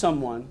cannot give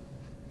someone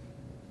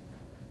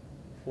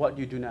what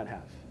you do not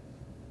have.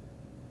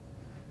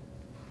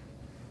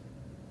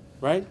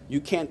 Right? You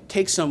can't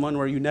take someone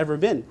where you've never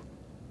been.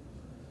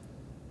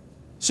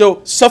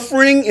 So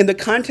suffering in the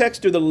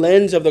context or the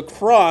lens of the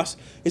cross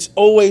is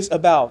always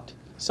about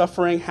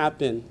suffering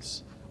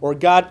happens, or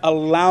God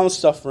allows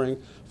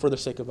suffering for the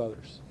sake of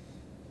others.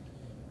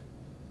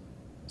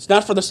 It's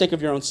not for the sake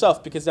of your own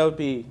self, because that would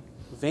be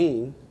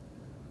vain.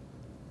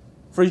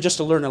 For you just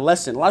to learn a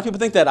lesson. A lot of people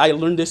think that I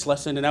learned this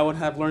lesson and I would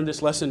have learned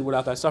this lesson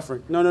without that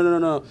suffering.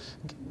 No.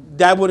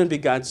 That wouldn't be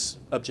God's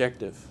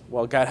objective.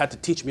 Well, God had to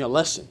teach me a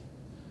lesson.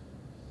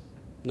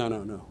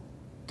 No.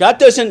 God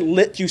doesn't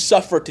let you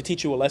suffer to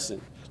teach you a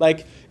lesson.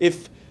 Like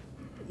if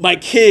my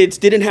kids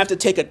didn't have to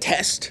take a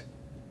test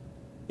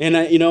and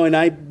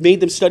I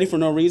made them study for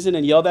no reason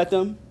and yelled at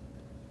them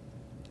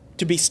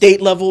to be state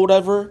level or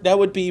whatever, that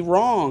would be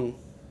wrong.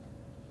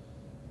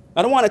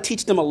 I don't want to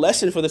teach them a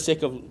lesson for the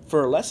sake of a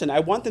lesson. I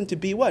want them to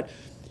be what?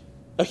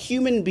 A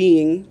human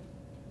being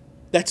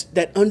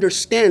that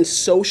understands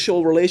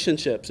social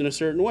relationships in a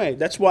certain way.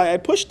 That's why I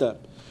push them.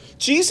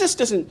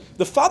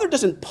 The Father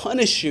doesn't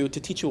punish you to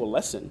teach you a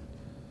lesson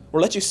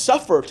or let you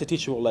suffer to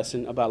teach you a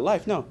lesson about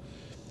life. No.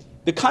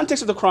 The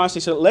context of the cross,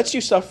 he said, lets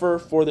you suffer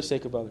for the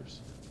sake of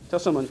others. Tell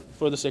someone,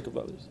 for the sake of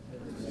others.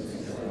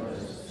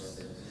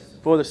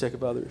 For the sake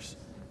of others.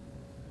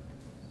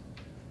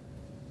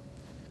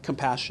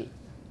 Compassion.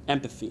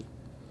 Empathy.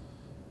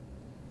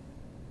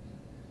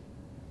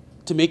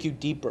 To make you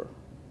deeper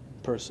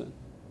person.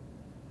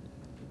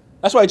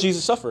 That's why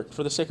Jesus suffered,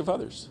 for the sake of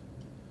others.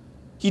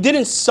 He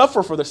didn't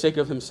suffer for the sake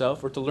of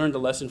himself or to learn the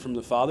lesson from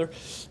the Father.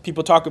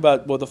 People talk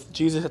about,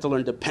 Jesus had to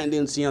learn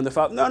dependency on the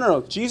Father.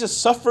 No. Jesus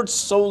suffered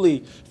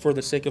solely for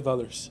the sake of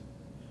others.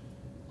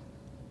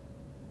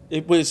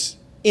 It was,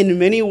 in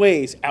many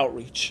ways,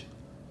 outreach.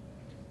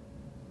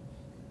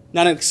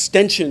 Not an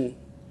extension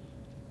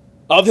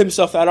of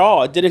himself at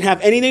all. It didn't have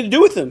anything to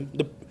do with him.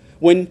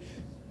 When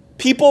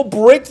people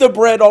break the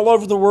bread all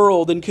over the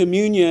world in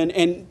communion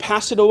and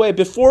pass it away,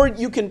 before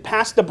you can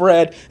pass the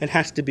bread, it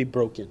has to be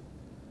broken.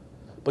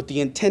 But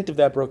the intent of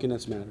that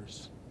brokenness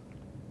matters.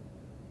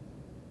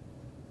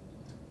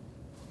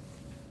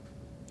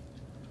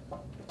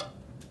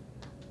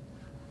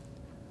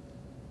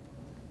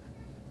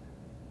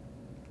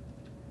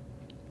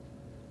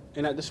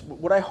 And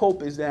what I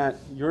hope is that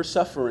your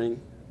suffering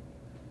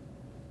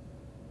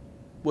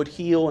would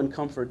heal and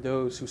comfort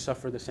those who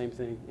suffer the same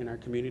thing in our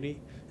community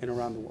and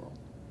around the world.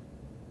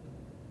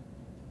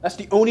 That's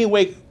the only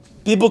way,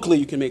 biblically,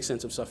 you can make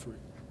sense of suffering.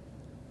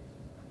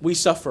 We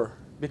suffer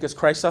because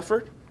Christ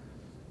suffered.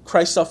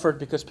 Christ suffered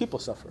because people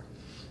suffer.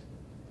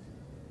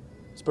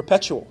 It's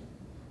perpetual.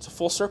 It's a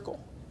full circle.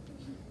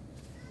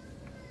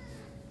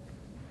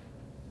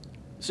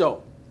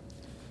 So,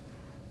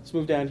 let's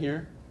move down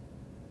here.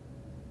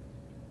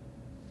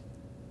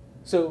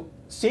 So,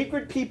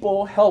 sacred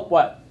people help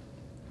what?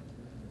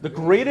 The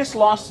greatest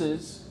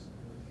losses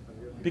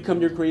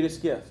become your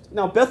greatest gift.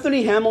 Now,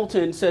 Bethany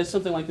Hamilton says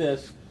something like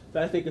this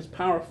that I think is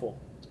powerful.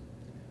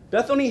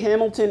 Bethany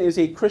Hamilton is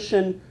a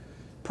Christian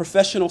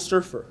professional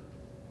surfer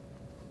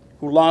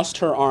who lost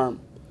her arm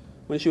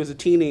when she was a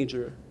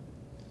teenager.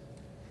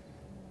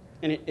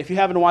 And if you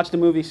haven't watched the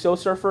movie So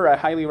Surfer, I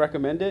highly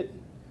recommend it.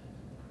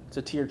 It's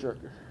a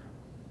tearjerker.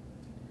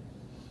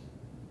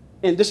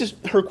 And this is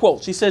her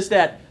quote. She says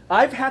that,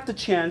 "I've had the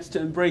chance to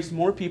embrace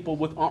more people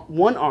with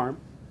one arm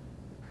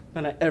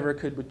than I ever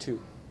could with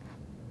two."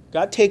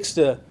 God takes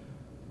the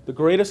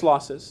greatest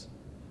losses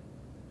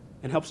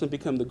and helps them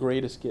become the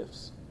greatest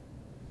gifts.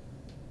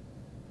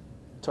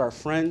 To our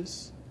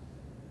friends,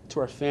 to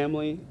our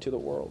family, to the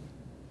world.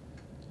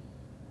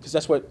 Because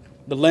that's what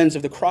the lens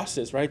of the cross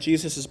is, right?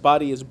 Jesus'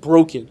 body is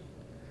broken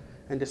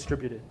and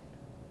distributed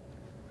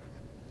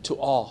to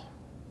all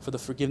for the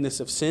forgiveness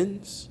of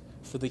sins,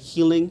 for the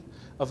healing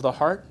of the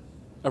heart,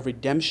 of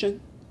redemption.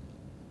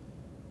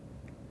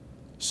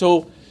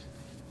 So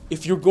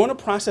if you're going to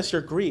process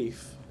your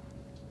grief,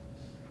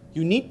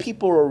 you need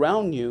people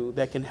around you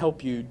that can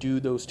help you do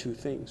those two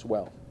things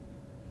well.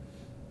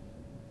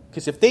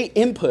 Because if they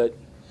input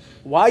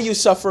why you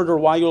suffered or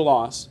why you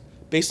lost,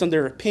 based on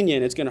their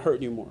opinion, it's going to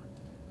hurt you more,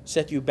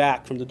 set you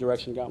back from the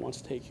direction God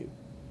wants to take you.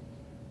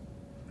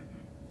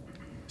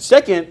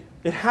 Second,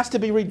 it has to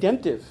be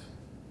redemptive.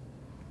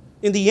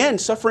 In the end,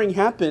 suffering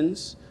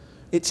happens.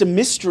 It's a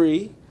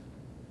mystery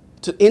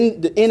to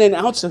the in and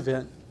outs of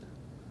it.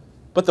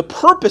 But the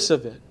purpose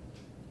of it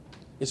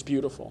is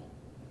beautiful.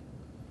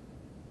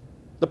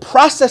 The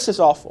process is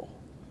awful.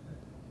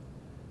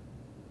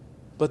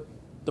 But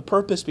the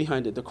purpose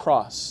behind it, the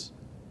cross,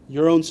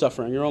 your own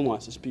suffering, your own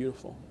loss, is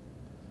beautiful.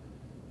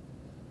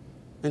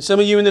 And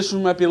some of you in this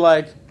room might be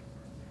like,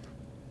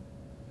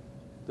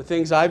 the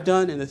things I've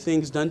done and the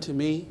things done to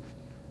me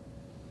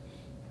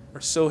are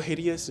so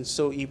hideous and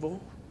so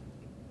evil.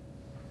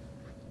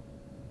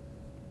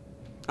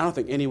 I don't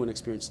think anyone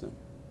experienced them.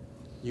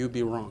 You'd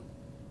be wrong.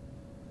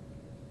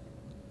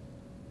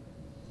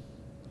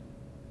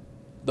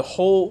 The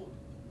whole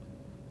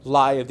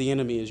lie of the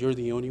enemy is you're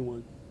the only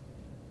one.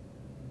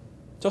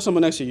 Tell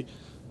someone next to you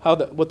how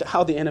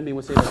the enemy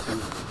would say that to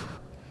you.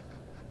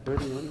 You're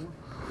the only one.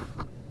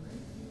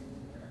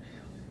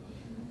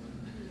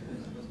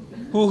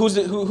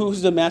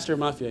 Who's the master of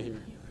mafia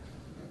here?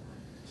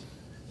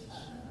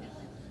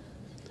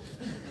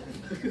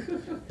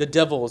 The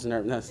devil is in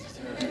there.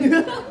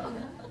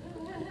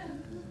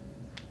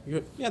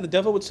 Yeah, the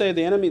devil would say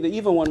the enemy, the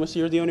evil one, would say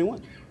you're the only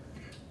one.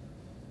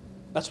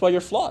 That's why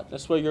you're flawed.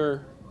 That's why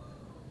you're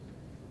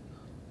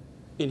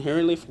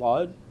inherently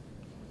flawed.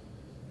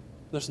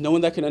 There's no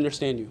one that can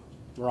understand you.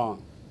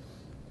 Wrong.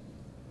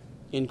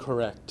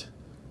 Incorrect.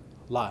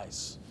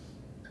 Lies.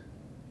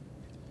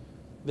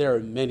 There are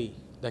many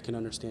that can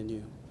understand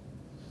you.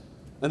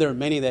 And there are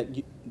many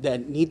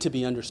that need to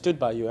be understood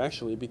by you,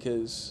 actually,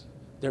 because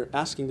they're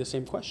asking the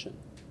same question.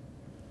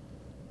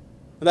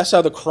 And that's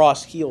how the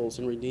cross heals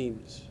and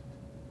redeems.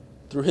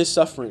 Through his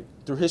suffering,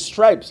 through his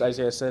stripes,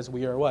 Isaiah says,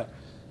 we are what?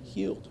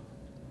 Healed.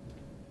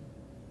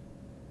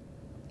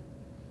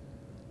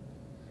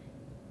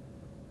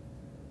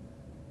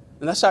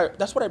 And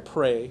that's what I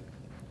pray.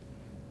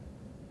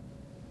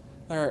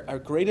 Our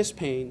greatest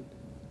pain,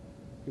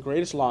 the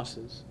greatest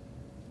losses,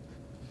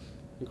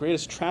 the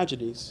greatest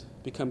tragedies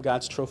become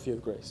God's trophy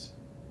of grace.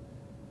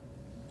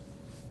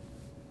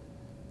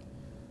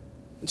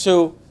 And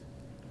so,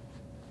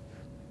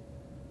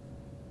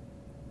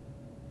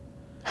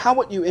 how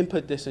would you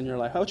input this in your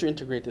life? How would you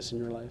integrate this in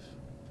your life?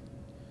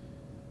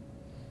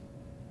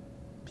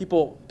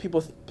 People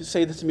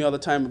say this to me all the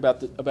time about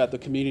the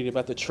community,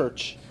 about the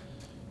church.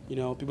 You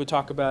know, people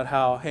talk about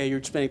how, hey,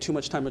 you're spending too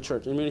much time at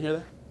church. Anybody hear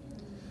that?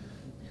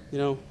 You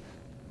know,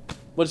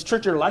 what is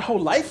church your whole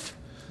life?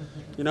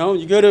 You know,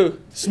 you go to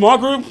small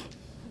group,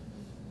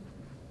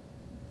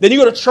 then you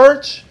go to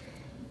church,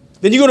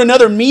 then you go to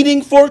another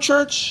meeting for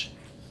church.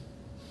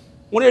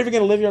 When are you ever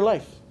going to live your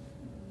life?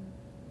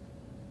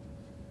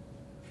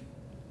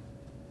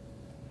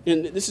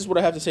 And this is what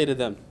I have to say to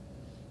them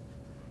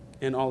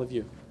and all of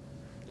you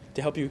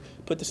to help you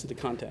put this into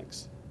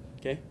context.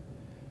 Okay?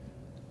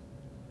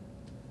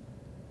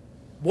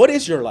 What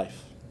is your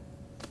life?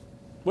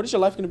 What is your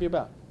life going to be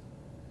about?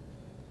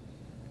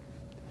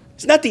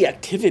 It's not the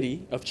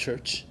activity of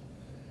church.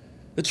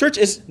 The church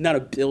is not a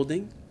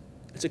building.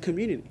 It's a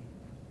community.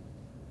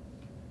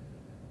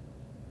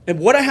 And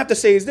what I have to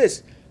say is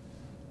this.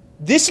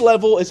 This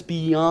level is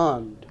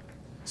beyond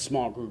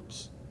small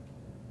groups.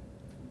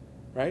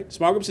 Right?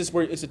 Small groups is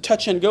where it's a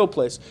touch and go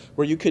place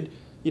where you could,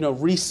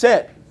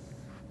 reset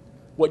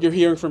what you're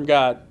hearing from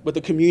God, what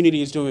the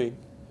community is doing.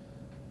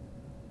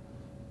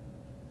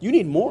 You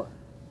need more.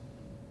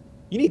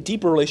 You need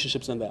deeper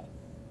relationships than that.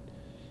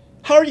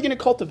 How are you going to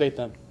cultivate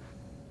them?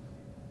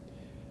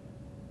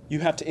 You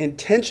have to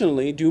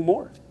intentionally do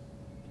more.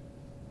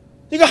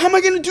 You go, how am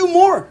I going to do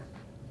more?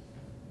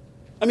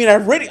 I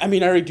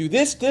already do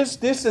this,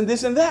 and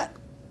this, and that.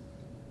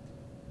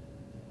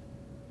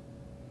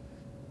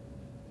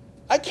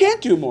 I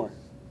can't do more.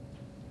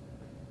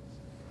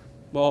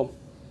 Well,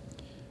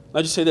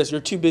 I'll just say this,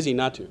 you're too busy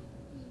not to.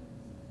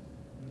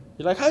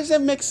 You're like, how does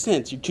that make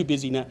sense? You're too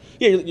busy not.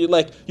 Yeah, you're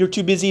like, you're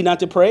too busy not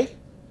to pray?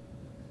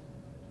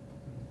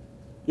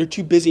 You're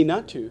too busy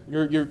not to.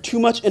 You're too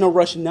much in a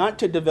rush not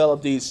to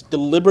develop these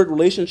deliberate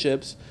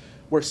relationships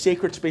where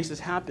sacred spaces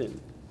happen.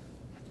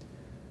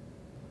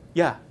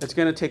 Yeah, it's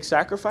going to take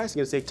sacrifice, it's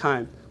going to take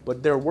time,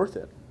 but they're worth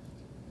it.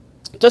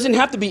 It doesn't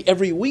have to be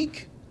every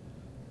week.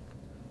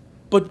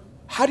 But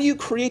how do you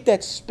create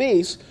that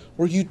space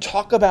where you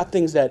talk about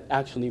things that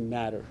actually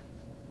matter?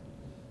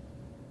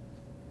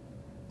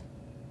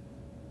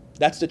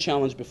 That's the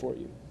challenge before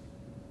you.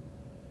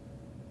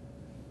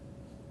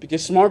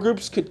 Because small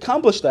groups could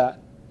accomplish that.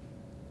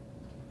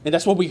 And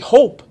that's what we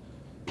hope.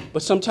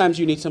 But sometimes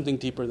you need something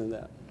deeper than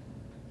that.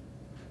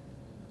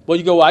 Well,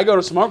 you go, well, I go to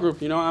a small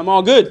group, I'm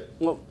all good.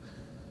 Well,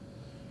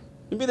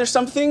 maybe there's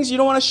some things you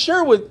don't want to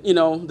share with,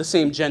 the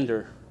same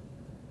gender.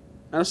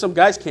 I know some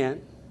guys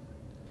can't.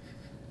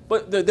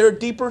 But there are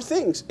deeper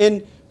things.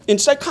 And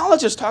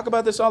psychologists talk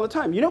about this all the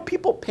time.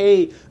 People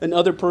pay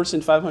another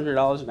person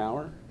 $500 an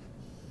hour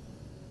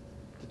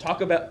to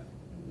talk about,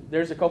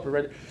 there's a culprit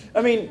right there.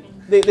 I mean,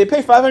 they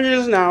pay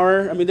 $500 an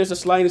hour. I mean, there's a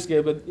sliding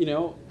scale, but,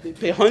 they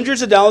pay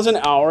hundreds of dollars an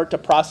hour to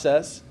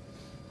process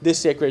this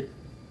sacred,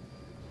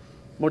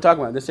 we're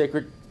talking about, this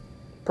sacred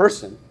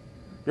person.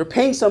 You're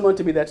paying someone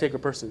to be that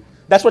sacred person.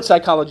 That's what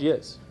psychology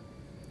is.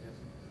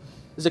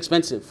 It's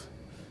expensive.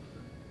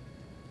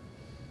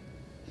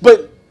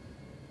 But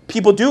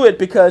people do it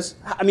because,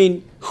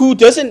 who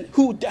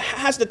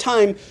has the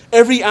time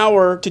every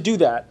hour to do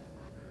that?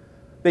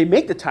 They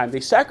make the time, they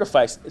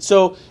sacrifice.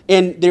 So,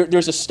 and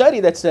there's a study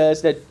that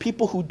says that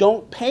people who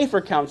don't pay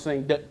for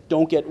counseling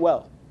don't get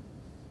well.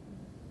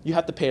 You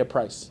have to pay a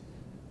price.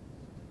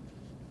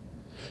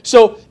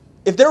 So,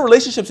 if there are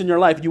relationships in your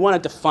life, you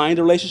want to define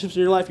the relationships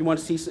in your life, you want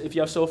to see if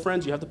you have soul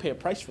friends, you have to pay a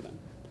price for them.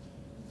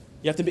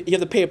 You have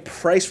to pay a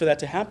price for that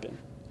to happen.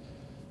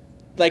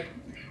 Like,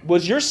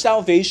 was your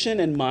salvation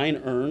and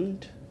mine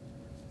earned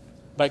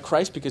by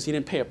Christ because he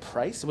didn't pay a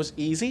price? It was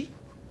easy?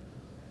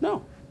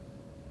 No.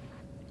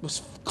 It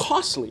was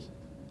costly.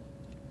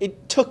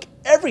 It took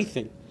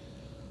everything.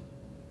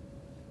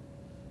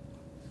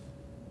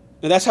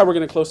 And that's how we're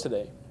going to close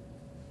today.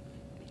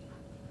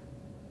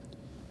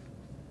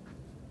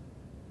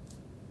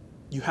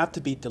 You have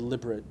to be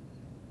deliberate.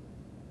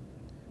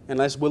 And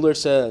as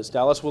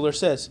Dallas Willard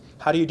says,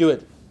 how do you do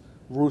it?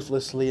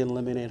 Ruthlessly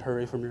eliminate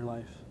hurry from your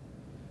life.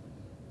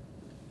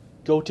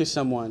 Go to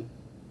someone,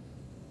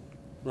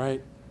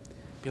 right?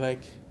 Be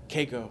like,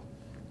 Keiko,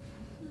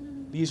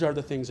 these are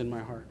the things in my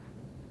heart.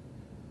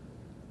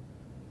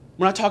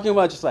 We're not talking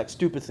about just like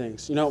stupid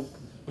things. We're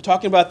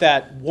talking about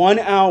that 1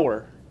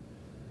 hour,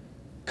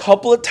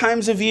 couple of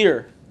times a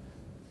year.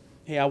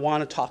 Hey, I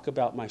want to talk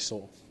about my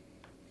soul.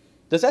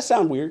 Does that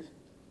sound weird?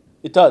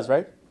 It does,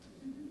 right?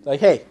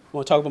 Like, hey, I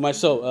want to talk about my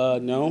soul.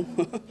 No.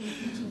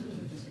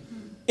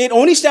 It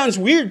only sounds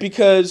weird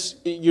because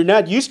you're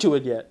not used to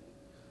it yet.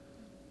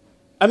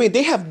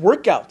 They have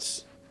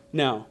workouts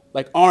now,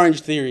 like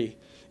Orange Theory.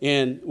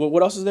 And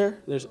what else is there?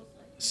 There's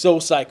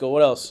Soul Cycle.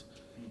 What else?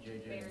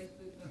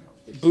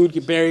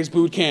 Barry's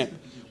Boot Camp.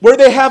 Where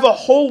they have a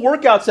whole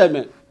workout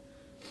segment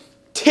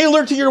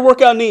tailored to your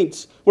workout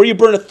needs, where you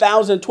burn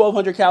 1,000,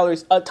 1,200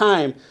 calories a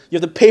time. You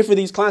have to pay for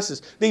these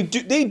classes. They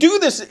do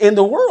this in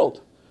the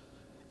world.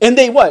 And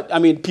they what?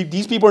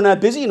 These people are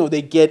not busy.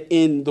 They get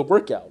in the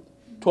workout.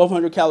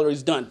 1,200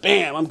 calories done.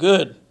 Bam, I'm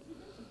good.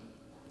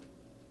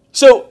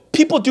 So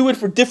people do it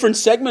for different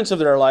segments of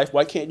their life.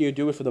 Why can't you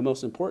do it for the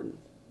most important?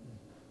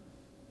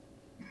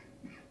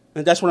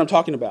 And that's what I'm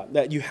talking about,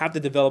 that you have to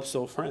develop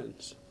soul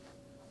friends.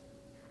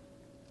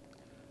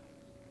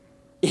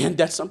 And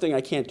that's something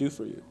I can't do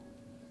for you.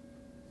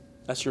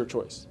 That's your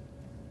choice.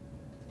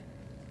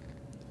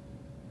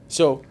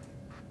 So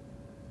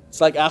it's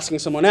like asking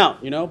someone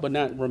out, but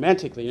not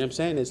romantically. You know what I'm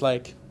saying? It's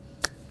like,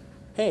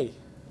 hey,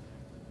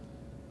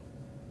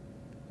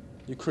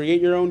 you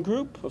create your own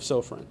group of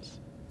soul friends.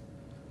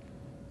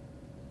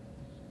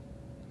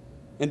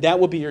 And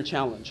that will be your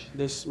challenge,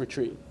 this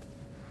retreat.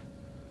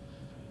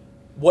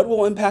 What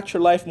will impact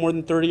your life more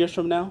than 30 years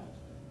from now?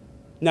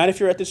 Not if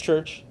you're at this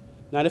church,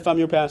 not if I'm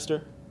your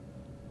pastor,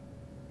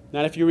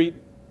 not if you read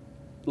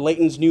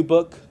Layton's new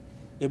book.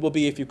 It will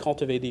be if you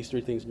cultivate these 3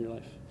 things in your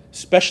life,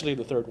 especially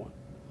the third one.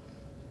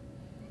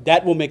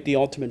 That will make the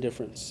ultimate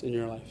difference in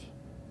your life.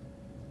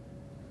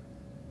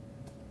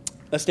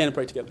 Let's stand and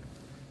pray together.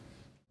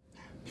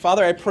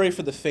 Father, I pray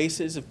for the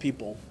faces of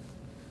people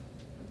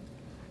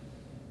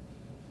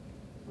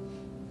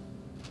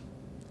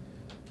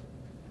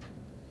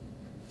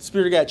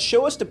Spirit of God,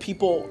 show us the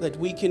people that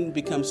we can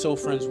become soul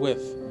friends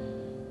with,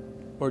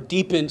 or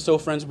deepen soul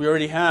friends we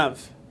already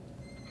have.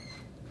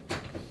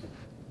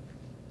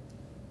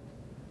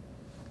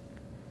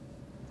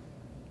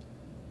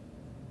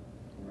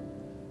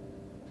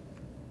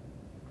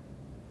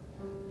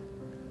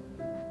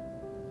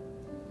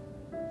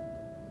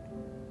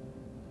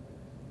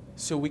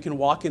 So we can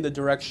walk in the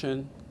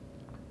direction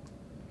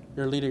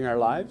you're leading our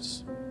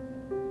lives.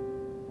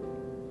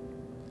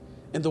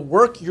 And the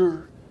work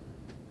you're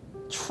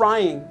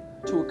trying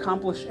to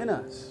accomplish in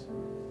us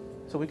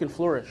so we can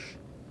flourish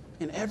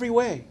in every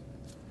way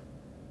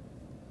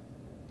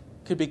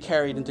could be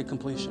carried into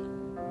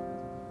completion.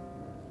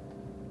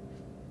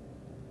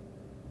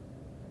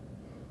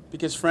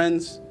 Because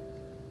friends,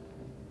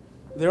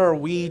 there are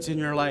weeds in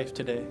your life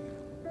today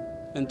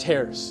and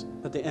tares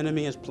that the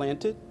enemy has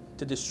planted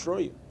to destroy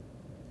you.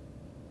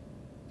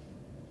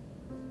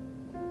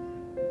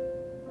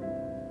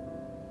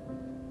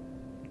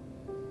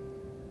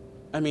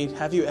 I mean,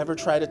 have you ever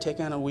tried to take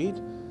on a weed?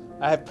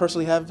 I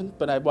personally haven't,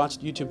 but I've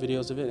watched YouTube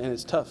videos of it, and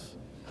it's tough.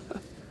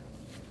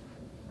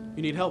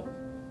 You need help.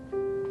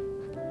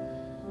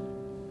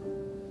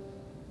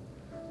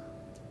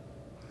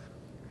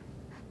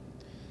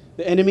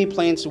 The enemy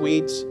plants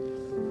weeds,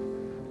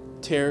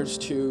 tares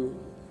to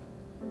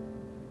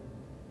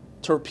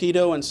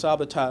torpedo and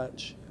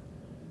sabotage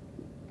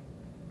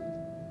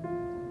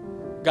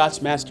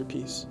God's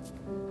masterpiece.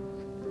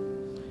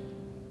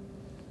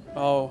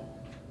 Oh,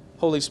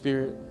 Holy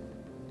Spirit,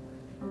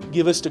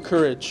 give us the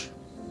courage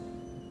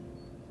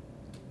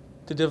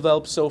to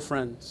develop soul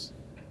friends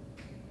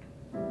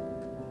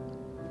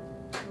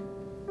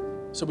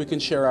so we can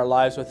share our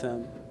lives with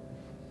them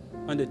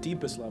on the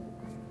deepest level.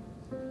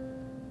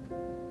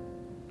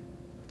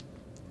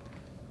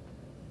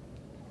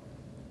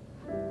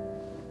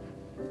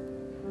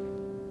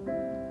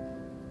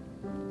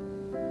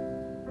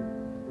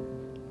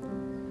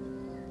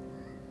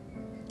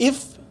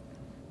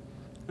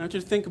 I want you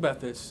to think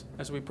about this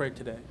as we pray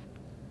today.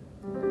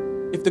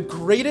 If the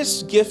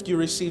greatest gift you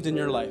received in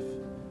your life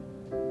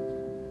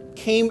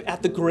came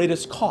at the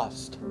greatest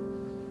cost,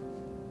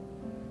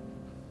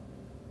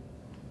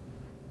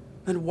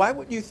 then why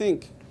would you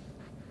think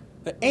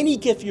that any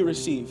gift you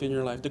receive in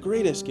your life, the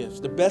greatest gifts,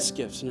 the best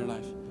gifts in your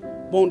life,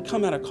 won't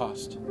come at a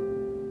cost?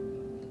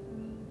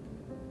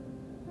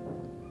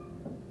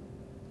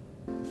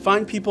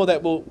 Find people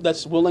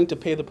that's willing to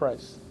pay the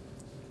price.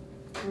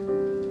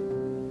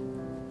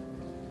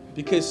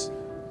 Because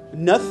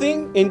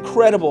nothing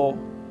incredible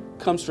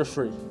comes for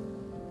free.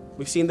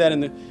 We've seen that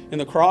in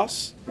the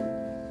cross.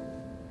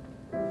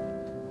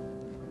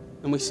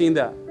 And we've seen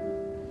that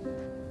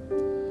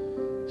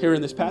here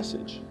in this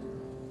passage.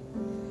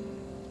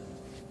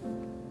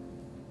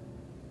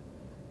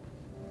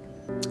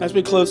 As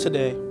we close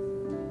today,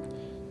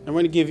 I'm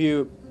going to give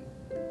you,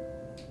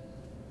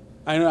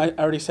 I know I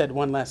already said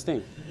one last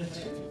thing.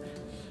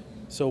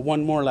 So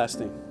one more last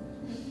thing.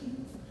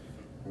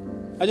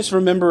 I just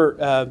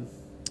remember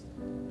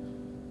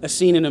a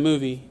scene in a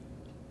movie.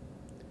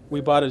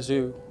 We bought a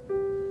zoo.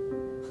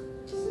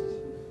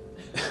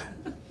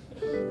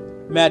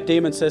 Matt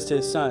Damon says to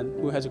his son,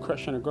 who has a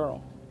crush on a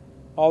girl,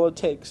 all it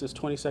takes is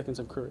 20 seconds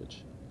of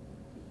courage.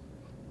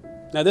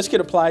 Now, this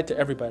could apply to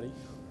everybody,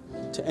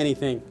 to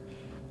anything.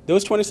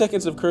 Those 20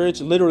 seconds of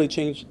courage literally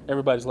changed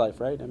everybody's life,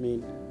 right? I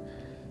mean,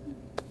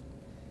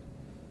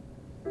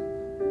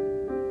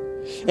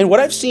 and what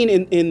I've seen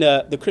in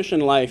the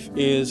Christian life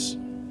is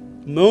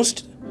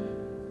most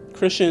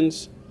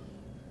Christians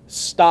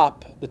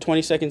stop the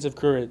 20 seconds of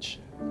courage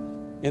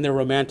in their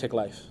romantic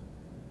life.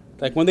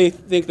 Like when they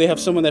think they have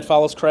someone that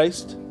follows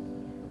Christ,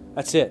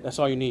 that's it. That's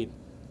all you need.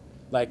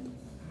 Like,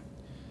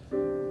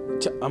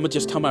 I'm going to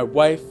just tell my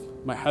wife,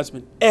 my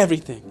husband,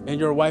 everything. And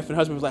your wife and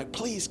husband was like,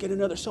 please get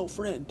another soul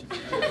friend.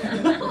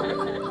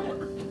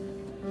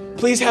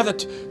 Please have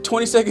the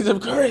 20 seconds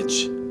of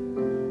courage.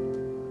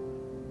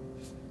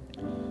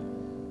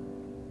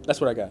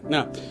 That's what I got.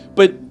 Now,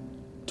 but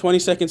 20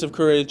 seconds of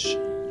courage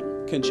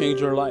can change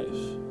your life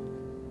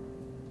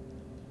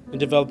in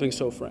developing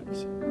soul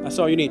friends. That's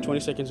all you need, 20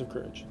 seconds of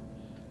courage.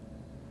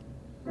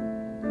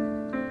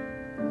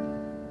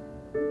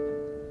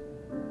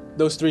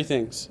 Those three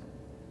things.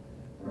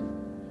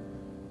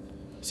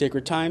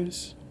 Sacred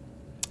times,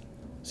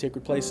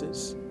 sacred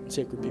places,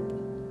 sacred people.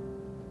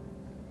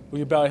 Will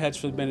you bow your heads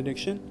for the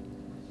benediction?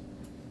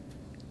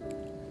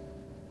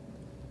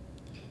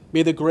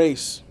 May the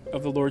grace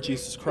of the Lord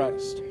Jesus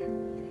Christ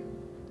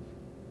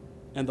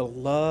and the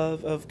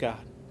love of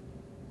God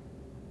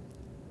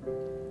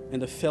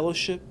and the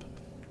fellowship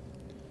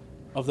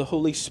of the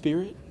Holy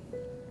Spirit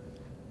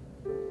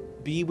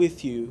be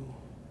with you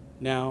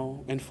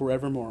now and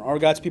forevermore. Our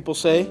God's people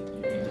say,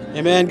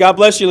 amen. God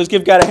bless you. Let's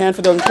give God a hand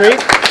for the retreat.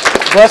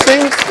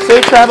 Blessings.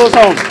 Safe travels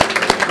home.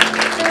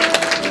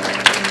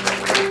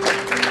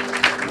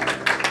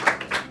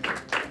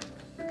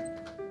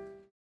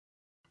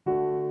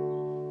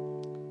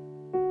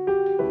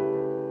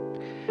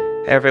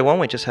 Hey everyone,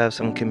 we just have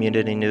some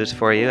community news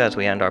for you as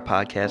we end our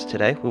podcast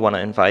today. We want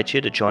to invite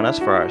you to join us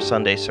for our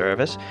Sunday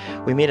service.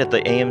 We meet at the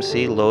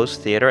AMC Lowe's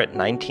Theater at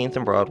 19th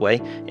and Broadway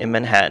in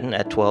Manhattan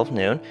at 12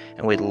 noon,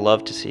 and we'd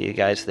love to see you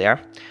guys there.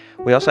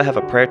 We also have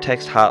a prayer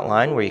text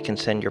hotline where you can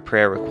send your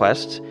prayer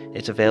requests.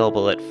 It's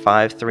available at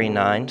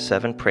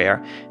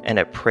 539-7-PRAYER and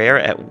at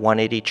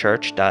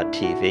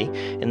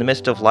prayer@180church.tv. In the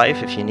midst of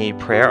life, if you need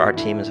prayer, our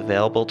team is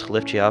available to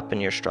lift you up in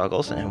your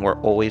struggles, and we're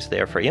always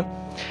there for you.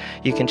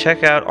 You can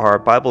check out our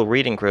Bible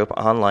reading group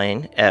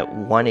online at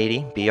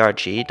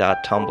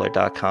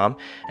 180brg.tumblr.com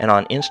and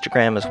on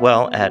Instagram as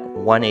well at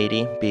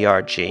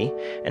 180brg.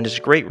 And it's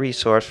a great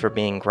resource for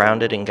being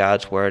grounded in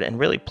God's Word and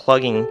really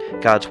plugging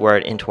God's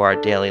Word into our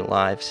daily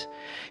lives.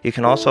 You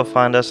can also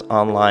find us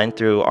online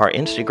through our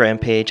Instagram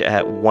page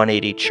at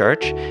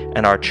 180church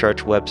and our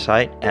church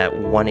website at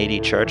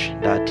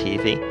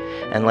 180church.tv.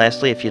 And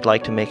lastly, if you'd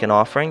like to make an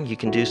offering, you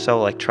can do so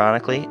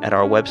electronically at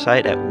our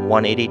website at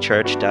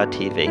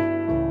 180church.tv.